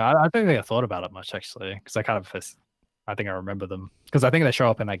 I don't know. I don't think I thought about it much actually, because I think I remember them because I think they show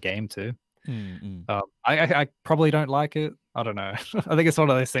up in that game too. I probably don't like it. I don't know. I think it's one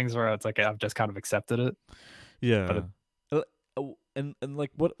of those things where it's like I've just kind of accepted it. Yeah. And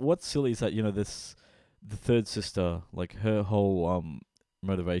like what's silly is that, you know, the third sister, like her whole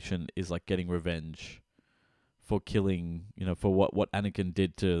motivation is like getting revenge for killing, for what Anakin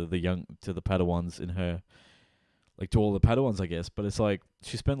did to the Padawans in her, like to all the Padawans, I guess. But it's like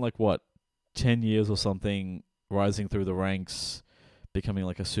she spent like what 10 years or something rising through the ranks, becoming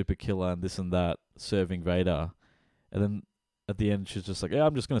like a super killer and this and that, serving Vader, and then at the end she's just like, yeah,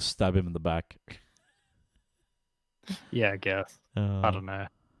 I'm just gonna stab him in the back. Yeah, I guess. I don't know.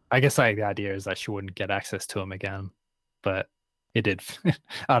 I guess like the idea is that she wouldn't get access to him again, but it did.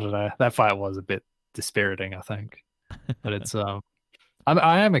 I don't know. That fight was a bit dispiriting, I think. But it's I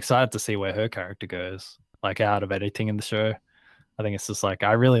am excited to see where her character goes, like out of anything in the show. I think it's just like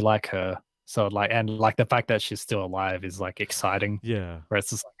I really like her. So like, and like the fact that she's still alive is like exciting. Yeah. Where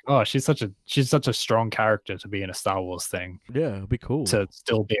it's just like, oh, she's such a strong character to be in a Star Wars thing. Yeah, it'd be cool to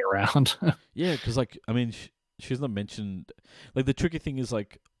still be around. Yeah, because like I mean, she's not mentioned. Like the tricky thing is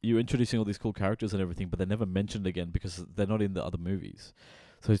like you're introducing all these cool characters and everything, but they're never mentioned again because they're not in the other movies.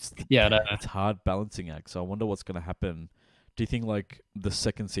 So it's it's hard balancing act. So I wonder what's gonna happen. Do you think like the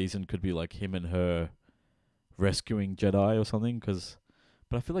second season could be like him and her rescuing Jedi or something?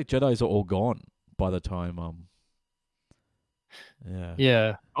 But I feel like Jedis are all gone by the time. Yeah.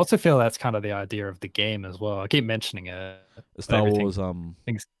 Yeah. I also feel that's kind of the idea of the game as well. I keep mentioning it. Star Wars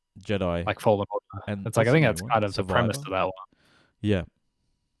things Jedi like Fallen Order. and it's like I think that's kind of the premise of that one. Yeah.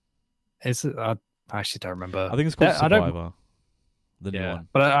 Is it? I actually don't remember. I think it's called Survivor. The new one.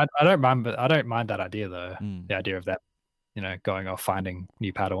 But I don't mind. I don't mind that idea though. The idea of that, going off finding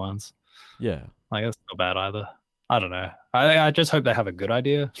new Padawans. Yeah. Like that's not bad either. I don't know. I just hope they have a good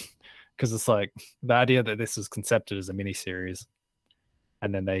idea, because it's like the idea that this is concepted as a mini series,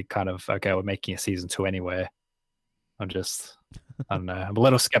 and then they kind of we're making a season 2 anyway. I don't know. I'm a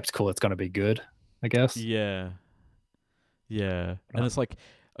little skeptical it's going to be good, I guess. Yeah. Yeah. And it's like,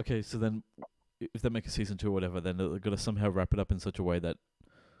 okay, so then if they make a season 2 or whatever, then they're going to somehow wrap it up in such a way that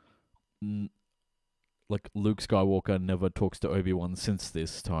like Luke Skywalker never talks to Obi-Wan since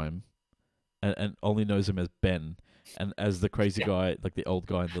this time, and only knows him as Ben and as the crazy guy, like the old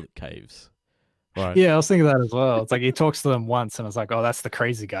guy in the caves. Right. Yeah, I was thinking that as well. It's like he talks to them once and it's like, oh, that's the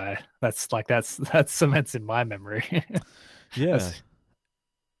crazy guy. That's cements in my memory. Yeah.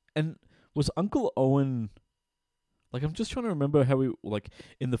 And was Uncle Owen, like, I'm just trying to remember how he, like,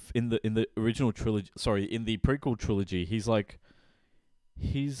 in the original trilogy, in the prequel trilogy, he's like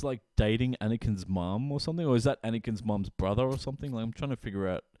dating Anakin's mom or something, or is that Anakin's mom's brother or something? Like, I'm trying to figure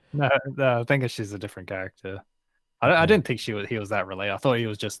out. No, I think she's a different character. I didn't think he was that related. I thought it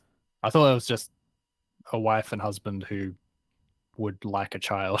was just a wife and husband who would like a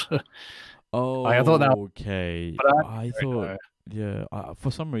child. Oh, like, I thought that. Okay. But I thought, yeah.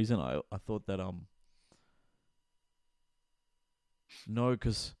 For some reason, I thought that no,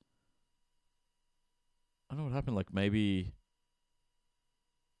 because I don't know what happened. Like maybe,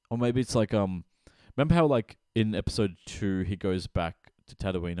 or maybe it's like remember how like in episode 2 he goes back to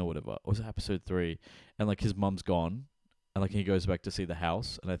Tatooine or whatever, or was it episode 3, and like his mum's gone. And like he goes back to see the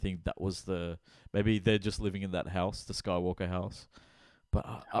house, and I think that was maybe they're just living in that house, the Skywalker house.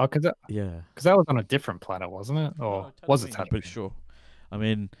 But because that was on a different planet, wasn't it? Or no, was it Tatooine? Tatooine? Pretty sure. I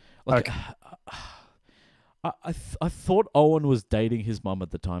mean, like, I thought Owen was dating his mum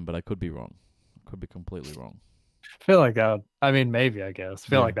at the time, but I could be wrong. Could be completely wrong. I feel like that. I mean, maybe I guess. I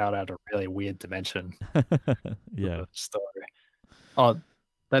feel like that would add a really weird dimension. Yeah. To the story. Oh,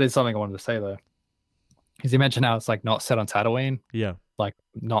 that is something I wanted to say though. Because you mentioned how it's like not set on Tatooine. Yeah. Like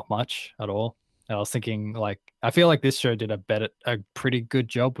not much at all. And I was thinking like I feel like this show did a pretty good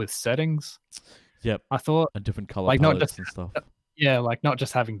job with settings. Yep. I thought a different color like palettes not just and stuff. Yeah, like not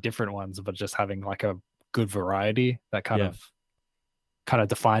just having different ones, but just having like a good variety that kind of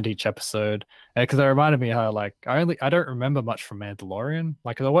defined each episode. Because it reminded me how like I don't remember much from Mandalorian.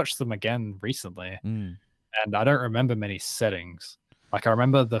 Like 'cause I watched them again recently, and I don't remember many settings. Like I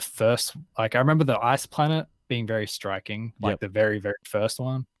remember the ice planet being very striking, like the very, very first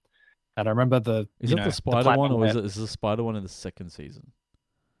one. And I remember is it the spider one, or is the spider one in the second season?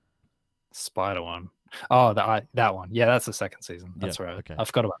 Spider one. Oh, that one. Yeah, that's the second season. That's right. Okay. I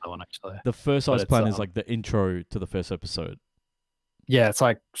forgot about that one actually. The first ice planet is like the intro to the first episode. Yeah, it's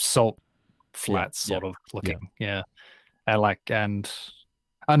like salt flats sort of looking. Yeah. And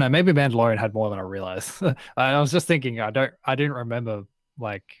I don't know, maybe Mandalorian had more than I realized. I was just thinking I didn't remember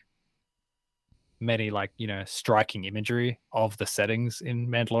like many like, striking imagery of the settings in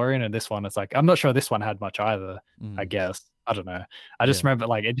Mandalorian, and this one it's like I'm not sure this one had much either, I guess. I don't know. I just remember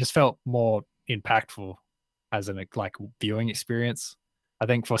like it just felt more impactful as an like viewing experience. I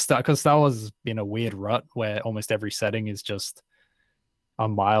think because Star Wars has been a weird rut where almost every setting is just a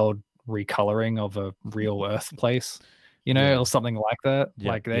mild recoloring of a real Earth place. Yeah. or something like that.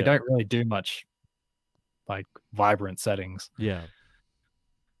 Yeah, Like they yeah. don't really do much like vibrant settings. Yeah.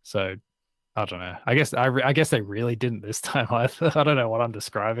 So I don't know. I guess they really didn't this time either. I don't know what I'm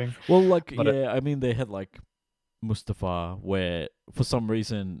describing, Well, like, but yeah, I mean, they had like Mustafar, where for some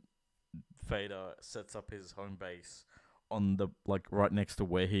reason Vader sets up his home base on the like right next to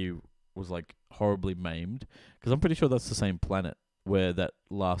where he was like horribly maimed. Because I'm pretty sure that's the same planet where that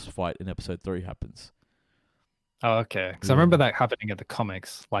last fight in Episode 3 happens. oh, okay. Because I Yeah. remember that happening in the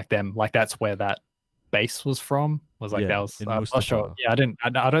comics. Like that's where that base was from. Was like Yeah, that was. in I'm not sure. Mustafar. Yeah, I didn't.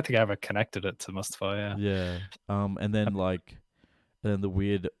 I don't think I ever connected it to Mustafar. Yeah. Yeah. And then like, and then the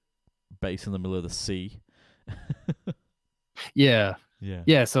weird base in the middle of the sea. Yeah. Yeah.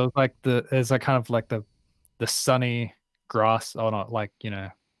 Yeah. So it's like there's like kind of like the sunny grass, or not like what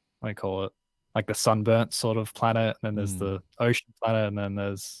do you call it? Like the sunburnt sort of planet. And then there's Mm. the ocean planet, and then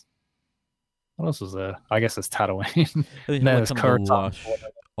there's what else was there? I guess it's Tatooine. I think No, like there's kind of a Coruscant, lush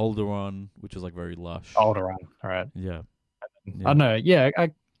Alderaan, which is like very lush. Alderaan. All right. Yeah. I Yeah. don't know. Yeah,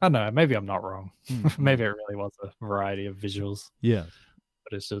 I don't know. Maybe I'm not wrong. Mm, Maybe mm. it really was a variety of visuals, Yeah.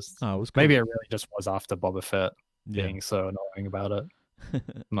 but it's just Oh, it was cool. maybe it really just was after Boba Fett Yeah. being so annoying about it. I'm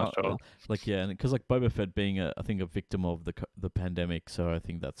not sure. Like yeah, and because like Boba Fett being I think a victim of the pandemic, so I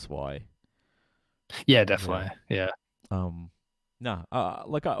think that's why. Yeah, definitely. Yeah. Nah.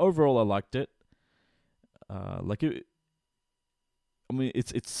 Like overall, I liked it. Like it. I mean,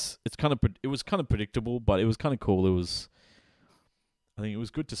 it's kind of it was kind of predictable, but it was kind of cool. It was. I think it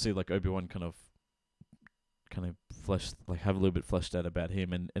was good to see like Obi-Wan kind of have a little bit fleshed out about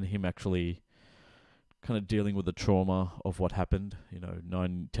him and him actually kind of dealing with the trauma of what happened,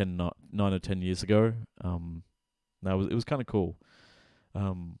 9 or 10 years ago. It was kind of cool.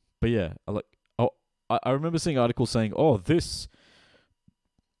 But yeah, I remember seeing articles saying, "Oh, this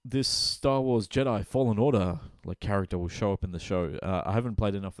Star Wars Jedi Fallen Order like character will show up in the show." I haven't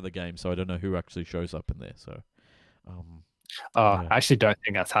played enough of the game, so I don't know who actually shows up in there. So, I actually don't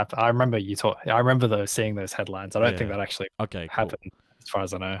think that's happened. I remember seeing those headlines. I don't think Yeah. that actually okay, cool. happened, as far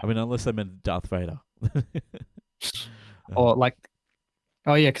as I know. I mean, unless they meant Darth Vader. Or like,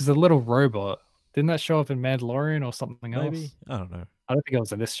 oh yeah, because the little robot didn't that show up in Mandalorian or something else? Maybe, I don't know. I don't think it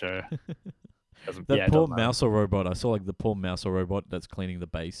was in this show. That poor mouse or robot. I saw like the poor mouse or robot that's cleaning the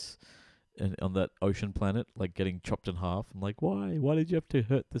base, and on that ocean planet, like getting chopped in half. I'm like, why? Why did you have to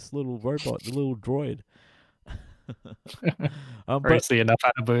hurt this little robot, the little droid? But see enough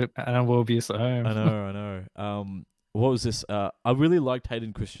animal abuse at home. I know. What was this? I really liked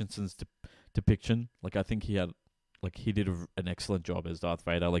Hayden Christensen's depiction. Like, I think he did an excellent job as Darth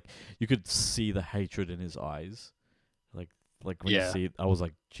Vader. Like, you could see the hatred in his eyes. Like when you see it, I was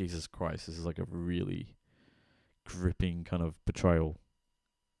like, Jesus Christ, this is like a really gripping kind of portrayal.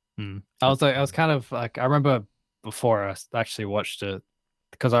 I was kind of like, I remember before I actually watched it,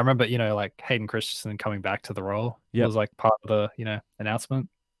 because I remember, like Hayden Christensen coming back to the role. It was like part of the, announcement.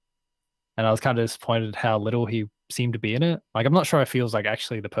 And I was kind of disappointed how little he seemed to be in it. Like, I'm not sure if he was like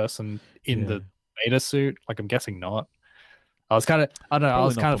actually the person in the Vader suit. Like, I'm guessing not. I was kind of, I don't know. Probably I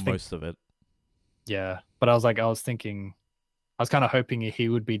was kind of thinking most of it. Yeah, but I was kind of hoping he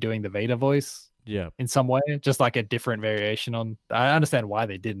would be doing the Vader voice. Yeah. In some way, just like a different variation on. I understand why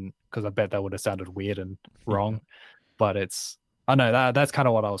they didn't, because I bet that would have sounded weird and wrong. But I know that's kind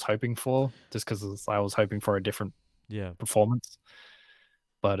of what I was hoping for, just because I was hoping for a different performance.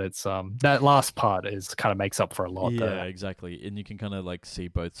 But it's that last part is kind of makes up for a lot. Yeah, exactly. And you can kind of like see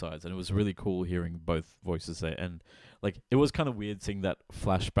both sides, and it was really cool hearing both voices there. And like it was kind of weird seeing that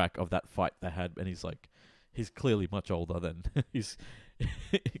flashback of that fight they had, and he's clearly much older than he's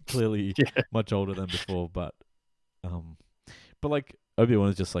clearly much older than before. But like Obi-Wan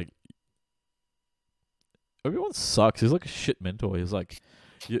is just like Obi-Wan sucks. He's like a shit mentor. He's like.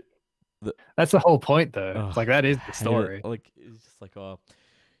 That's the whole point, though. It's like that is the story. Like it's just like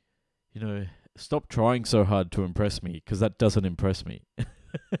stop trying so hard to impress me, because that doesn't impress me.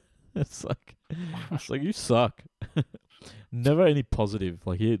 It's like you suck. Never any positive.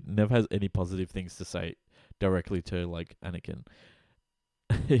 Like he never has any positive things to say directly to like Anakin.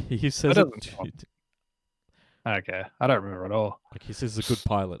 He says it. Okay, I don't remember at all. Like he says he's a good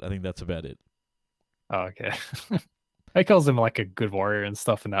pilot. I think that's about it. Oh, okay. He calls him like a good warrior and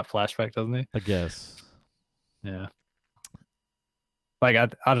stuff in that flashback, doesn't he? I guess. Yeah. Like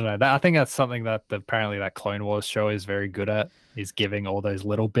I don't know. I think that's something that apparently that Clone Wars show is very good at. Is giving all those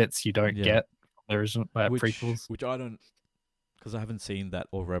little bits you don't get from the original prequels. Which I don't, because I haven't seen that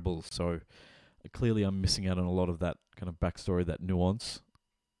or Rebels. So clearly I'm missing out on a lot of that kind of backstory, that nuance.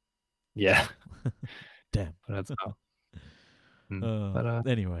 Yeah. Damn. But that's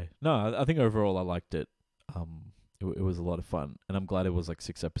anyway, no, I think overall I liked it. it was a lot of fun, and I'm glad it was like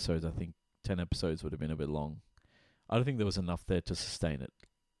 6 episodes. I think 10 episodes would have been a bit long. I don't think there was enough there to sustain it.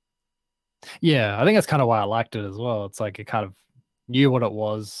 Yeah, I think that's kind of why I liked it as well. It's like it kind of knew what it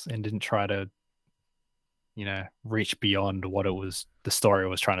was and didn't try to, reach beyond what the story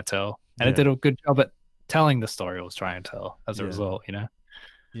was trying to tell. And it Yeah. did a good job at telling the story it was trying to tell as a Yeah. result.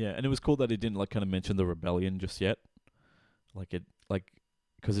 Yeah, and it was cool that it didn't like kind of mention the rebellion just yet.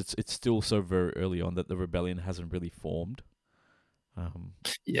 Because it's still so very early on that the rebellion hasn't really formed.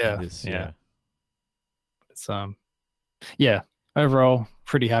 Yeah. This, yeah. It's yeah. Overall,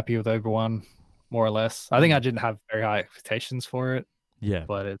 pretty happy with Obi-Wan, more or less. I think I didn't have very high expectations for it, Yeah.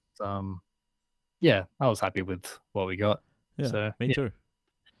 but it's yeah, I was happy with what we got. Yeah. So, me yeah. too.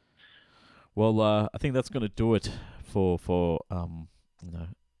 Well, I think that's gonna do it for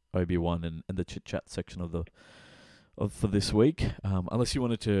Obi-Wan and the chit chat section for this week. Unless you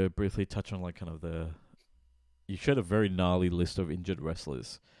wanted to briefly touch on like kind of you showed a very gnarly list of injured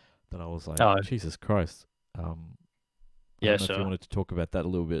wrestlers that I was like, Oh. Jesus Christ. I Yeah, don't know if you sure. wanted to talk about that a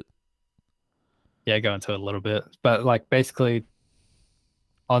little bit. Yeah, go into it a little bit. But like basically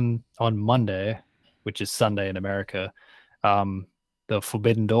on Monday, which is Sunday in America, the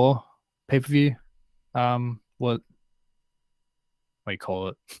Forbidden Door pay-per-view, what do you call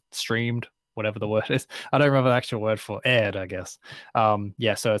it? Streamed, whatever the word is. I don't remember the actual word for aired, I guess.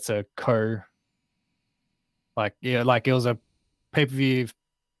 Yeah, so it's a like it was a pay-per-view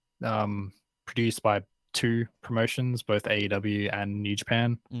produced by two promotions, both AEW and New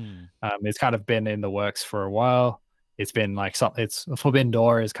Japan. It's kind of been in the works for a while. It's been like it's Forbidden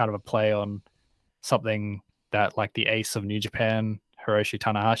Door is kind of a play on something that like the ace of New Japan, Hiroshi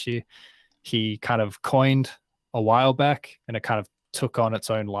Tanahashi, he kind of coined a while back, and it kind of took on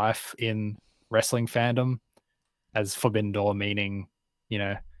its own life in wrestling fandom as Forbidden Door, meaning,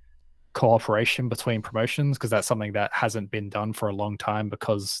 cooperation between promotions, because that's something that hasn't been done for a long time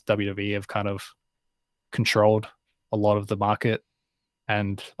because WWE have kind of controlled a lot of the market,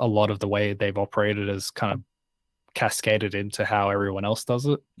 and a lot of the way they've operated has kind of cascaded into how everyone else does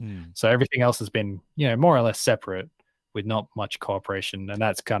it. So everything else has been, more or less separate with not much cooperation, and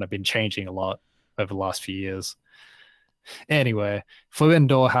that's kind of been changing a lot over the last few years. Anyway, Forbidden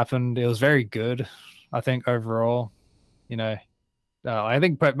Door happened. It was very good, I think, overall. I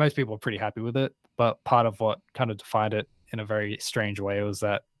think most people are pretty happy with it, but part of what kind of defined it in a very strange way was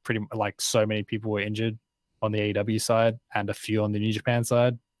that pretty like so many people were injured on the AEW side and a few on the New Japan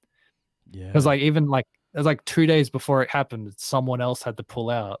side. Yeah. Because like even like it was like 2 days before it happened, someone else had to pull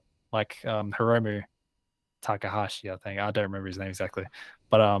out, like Hiromu Takahashi, I think. I don't remember his name exactly,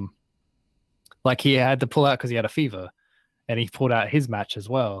 but like he had to pull out because he had a fever, and he pulled out his match as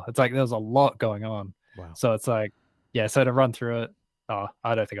well. It's like there was a lot going on. Wow. So it's like, yeah. So to run through it,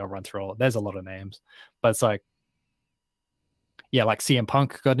 I don't think I'll run through all. There's a lot of names, but it's like, yeah, like CM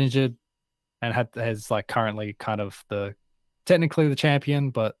Punk got injured and has like currently kind of technically the champion,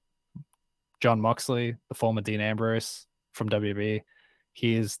 but John Moxley, the former Dean Ambrose from WWE,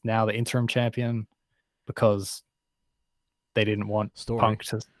 he is now the interim champion because they didn't want Punk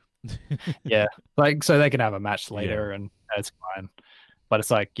to. Yeah, like so they can have a match later, and that's fine. But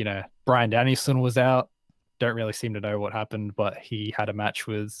it's like, Bryan Danielson was out. Don't really seem to know what happened, but he had a match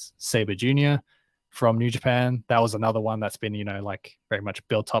with Sabre Jr. from New Japan. That was another one that's been, like very much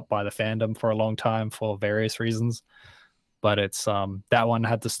built up by the fandom for a long time for various reasons. But it's that one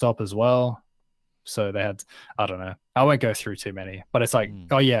had to stop as well. So they had, I don't know. I won't go through too many, but it's like,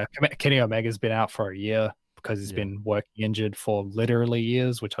 oh yeah, Kenny Omega's been out for a year because he's been working injured for literally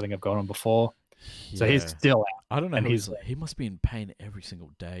years, which I think I've gone on before. Yeah. So he's still out. I don't know. And he must be in pain every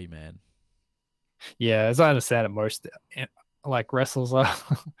single day, man. Yeah, as I understand it, most like wrestlers are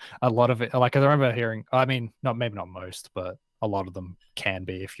a lot of it. Like I remember hearing, I mean, maybe not most, but a lot of them can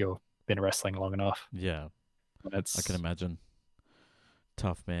be if you've been wrestling long enough. Yeah, I can imagine.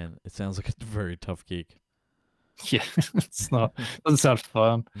 Tough, man. It sounds like a very tough gig. Yeah, it's not. Doesn't sound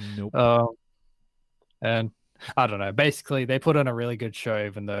fun. Nope. And I don't know. Basically, they put on a really good show,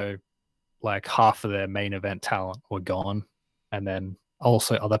 even though like half of their main event talent were gone, and then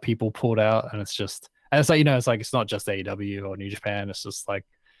also other people pulled out, and it's like, it's like it's not just AEW or New Japan. It's just like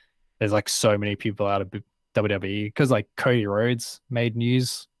there's like so many people out of WWE, because like Cody Rhodes made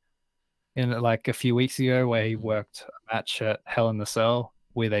news in like a few weeks ago where he worked a match at Hell in the Cell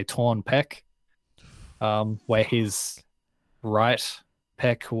with a torn pec, where his right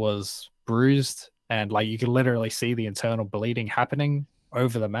pec was bruised, and like you could literally see the internal bleeding happening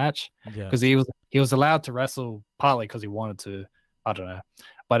over the match, because he was allowed to wrestle partly because he wanted to. I don't know,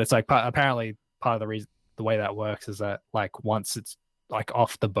 but it's like apparently part of the reason, the way that works is that like once it's like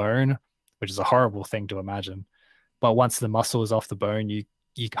off the bone, which is a horrible thing to imagine, but once the muscle is off the bone, you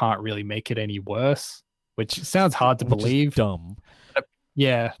can't really make it any worse, which sounds hard to Which is believe. dumb.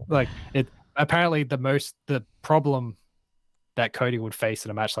 Yeah, like it. Apparently, the problem that Cody would face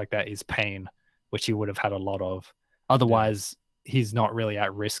in a match like that is pain, which he would have had a lot of. Otherwise, he's not really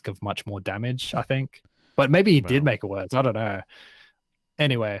at risk of much more damage, I think. But maybe he did make it worse. I don't know.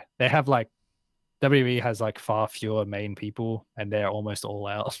 Anyway, they have like WWE has like far fewer main people, and they're almost all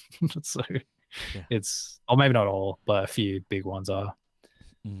out. So it's, or maybe not all, but a few big ones are.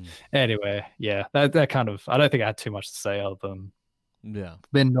 Anyway, yeah, that kind of. I don't think I had too much to say other than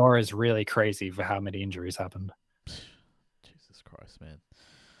Ben Nora is really crazy for how many injuries happened. Jesus Christ, man.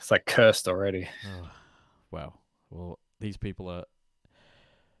 It's like cursed already. Oh, wow. Well, these people are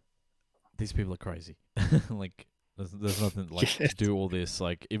crazy. Like there's nothing like to do all this.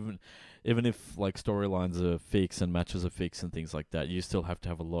 Like even if like storylines are fixed and matches are fixed and things like that, you still have to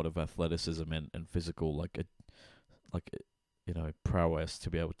have a lot of athleticism and physical prowess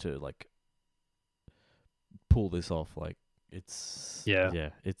to be able to like pull this off. Like it's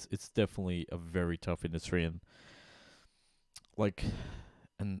it's definitely a very tough industry, and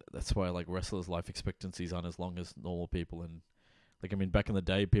that's why like wrestlers' life expectancies aren't as long as normal people. And like, I mean, back in the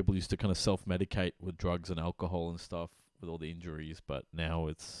day, people used to kind of self-medicate with drugs and alcohol and stuff with all the injuries, but now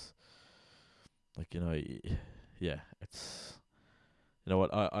it's like, it's, you know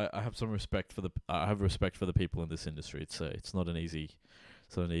what, I have some respect for I have respect for the people in this industry. It's not an easy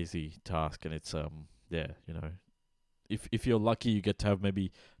task, and it's if you're lucky, you get to have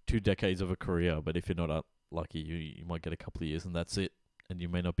maybe 2 decades of a career, but if you're not lucky, you might get a couple of years and that's it, and you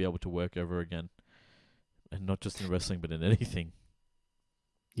may not be able to work ever again, and not just in wrestling but in anything.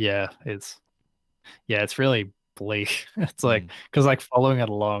 Yeah, it's really bleak. It's like, because like following it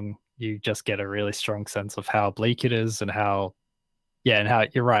along, you just get a really strong sense of how bleak it is, and how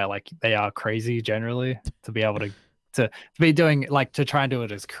you're right, like they are crazy generally. To be able to be doing, like, to try and do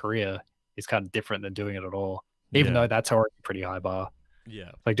it as a career is kind of different than doing it at all, even though that's already a pretty high bar.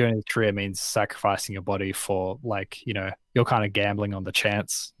 Like doing a career means sacrificing your body for, like, you're kind of gambling on the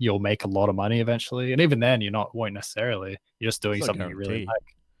chance you'll make a lot of money eventually, and even then won't necessarily. You're just doing something you really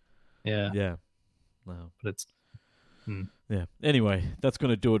like. No. But it's anyway, that's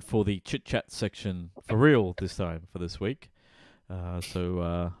going to do it for the chit chat section for real this time for this week.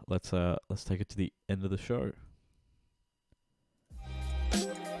 So let's take it to the end of the show.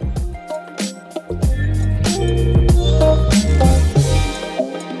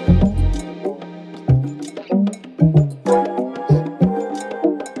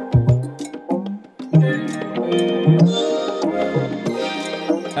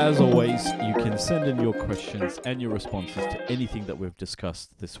 As always, you can send in your questions and your responses to anything that we've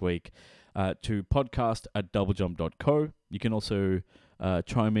discussed this week to podcast@doublejump.co. You can also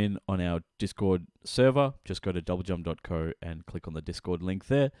chime in on our Discord server. Just go to doublejump.co and click on the Discord link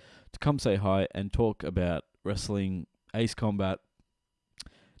there to come say hi and talk about wrestling, Ace Combat,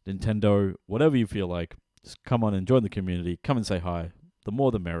 Nintendo, whatever you feel like. Just come on and join the community. Come and say hi. The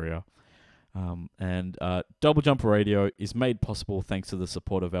more the merrier. And Double Jump Radio is made possible thanks to the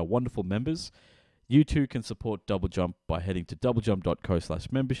support of our wonderful members. You too can support Double Jump by heading to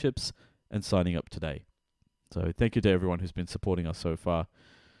doublejump.co/memberships and signing up today. So thank you to everyone who's been supporting us so far.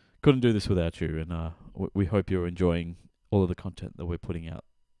 Couldn't do this without you, and we hope you're enjoying all of the content that we're putting out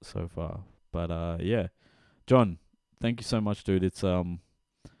so far. But John, thank you so much, dude. It's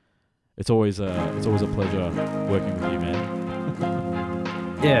always a pleasure working with you, man.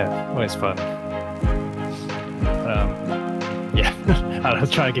 Yeah, always fun. I was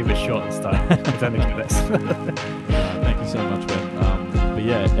trying to keep it short this time. It's only for this. Thank you so much, man. But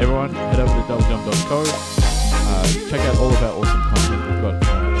yeah, everyone, head over to doublejump.co. Check out all of our awesome content. We've got a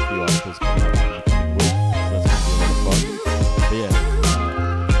few articles coming up in the coming week, so that's going to be a lot of fun. But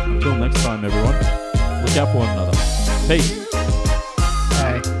yeah, until next time, everyone, look out for one another. Peace.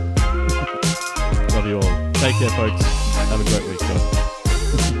 Bye. Love you all. Take care, folks. Have a great week, John.